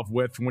yourself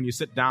with when you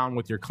sit down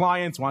with your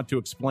clients, want to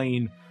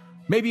explain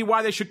maybe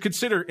why they should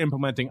consider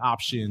implementing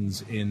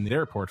options in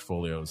their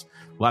portfolios.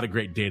 A lot of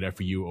great data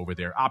for you over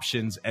there.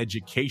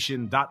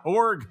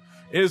 Optionseducation.org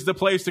is the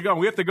place to go.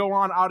 We have to go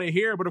on out of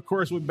here, but of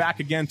course, we'll be back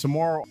again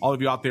tomorrow. All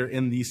of you out there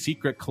in the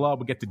secret club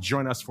will get to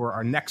join us for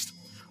our next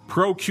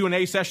Pro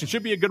Q&A session.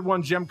 Should be a good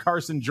one. Jem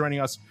Carson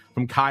joining us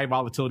from Kai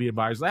Volatility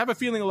Advisors. I have a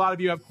feeling a lot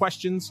of you have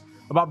questions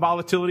about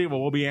volatility.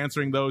 Well, we'll be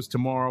answering those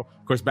tomorrow.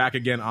 Of course, back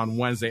again on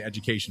Wednesday,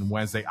 Education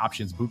Wednesday,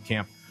 Options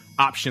Bootcamp,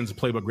 Options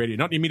Playbook Radio.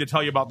 Don't need me to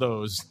tell you about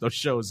those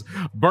shows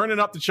burning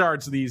up the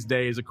charts these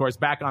days. Of course,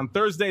 back on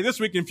Thursday, This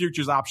Week in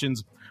Futures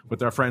Options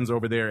with our friends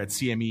over there at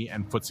CME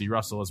and FTSE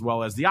Russell, as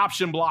well as the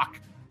Option Block,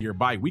 your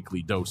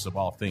bi-weekly dose of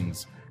all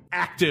things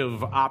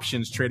active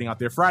options trading out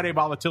there. Friday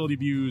volatility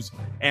views,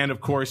 and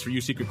of course, for you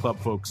Secret Club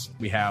folks,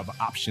 we have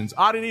Options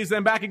Oddities.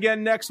 Then back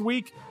again next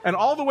week, and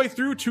all the way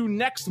through to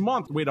next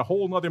month. Wait a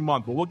whole another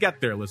month, but we'll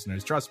get there,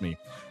 listeners. Trust me.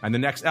 And the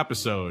next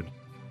episode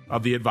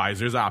of the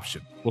Advisor's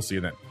Option. We'll see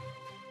you then.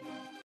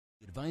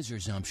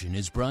 Advisor's Option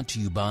is brought to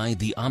you by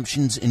the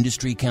Options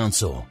Industry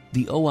Council.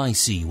 The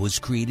OIC was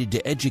created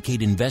to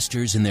educate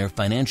investors and their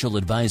financial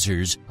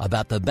advisors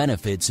about the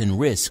benefits and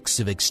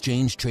risks of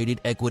exchange-traded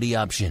equity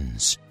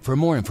options. For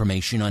more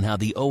information on how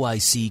the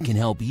OIC can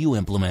help you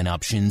implement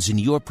options in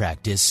your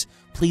practice,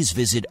 please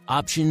visit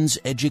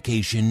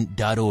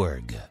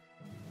optionseducation.org.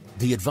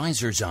 The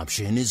Advisor's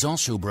Option is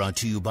also brought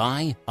to you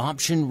by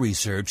Option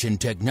Research and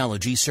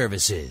Technology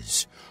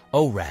Services.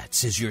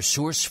 ORATS is your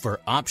source for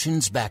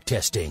options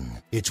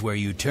backtesting. It's where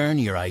you turn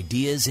your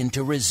ideas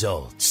into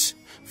results.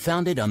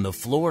 Founded on the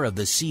floor of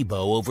the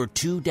CBOE over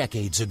 2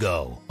 decades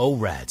ago,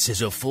 ORATS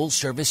is a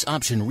full-service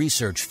option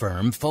research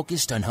firm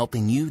focused on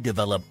helping you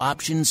develop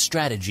options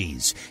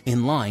strategies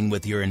in line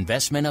with your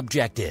investment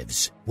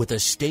objectives. With a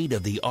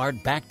state-of-the-art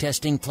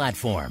backtesting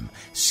platform,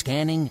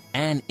 scanning,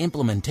 and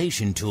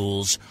implementation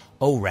tools,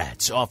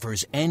 ORATS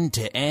offers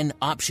end-to-end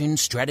option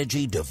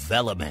strategy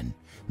development,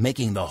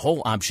 making the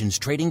whole options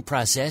trading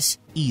process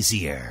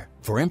easier.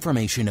 For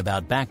information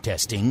about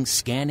backtesting,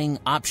 scanning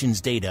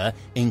options data,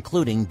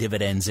 including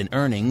dividends and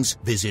earnings,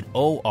 visit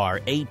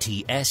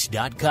ORATS.com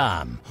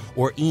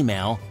or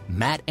email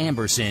Matt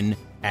Amberson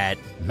at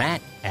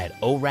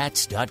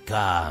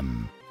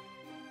matt@orats.com.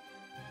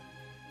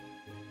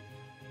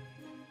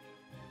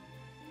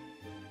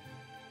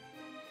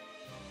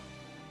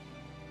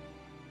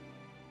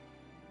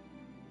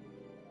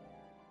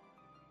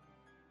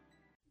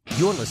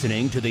 You're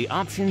listening to the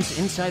Options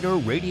Insider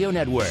Radio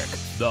Network,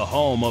 the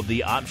home of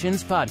the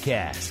Options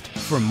Podcast.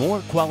 For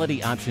more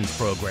quality options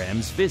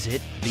programs,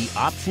 visit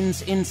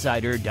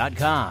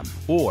theoptionsinsider.com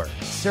or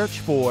search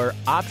for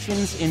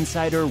Options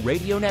Insider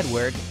Radio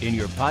Network in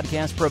your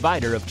podcast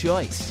provider of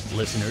choice.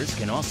 Listeners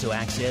can also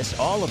access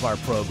all of our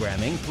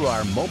programming through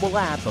our mobile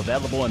app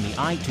available in the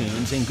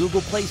iTunes and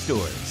Google Play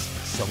stores.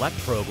 Select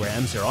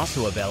programs are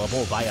also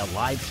available via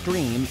live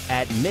stream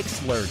at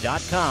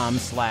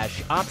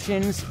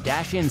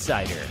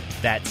mixlr.com/options-insider.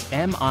 That's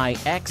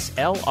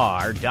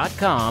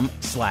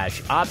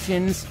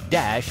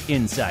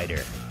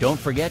mixlr.com/options-insider. Don't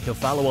forget to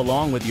follow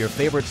along with your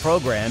favorite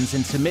programs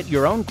and submit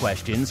your own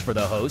questions for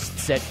the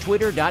hosts at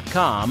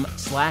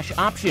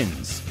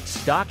twitter.com/options,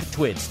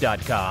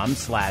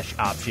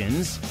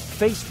 stocktwits.com/options,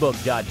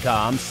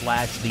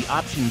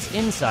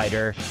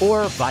 facebook.com/theoptionsinsider,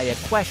 or via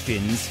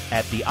questions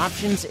at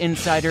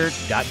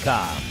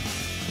theoptionsinsider.com.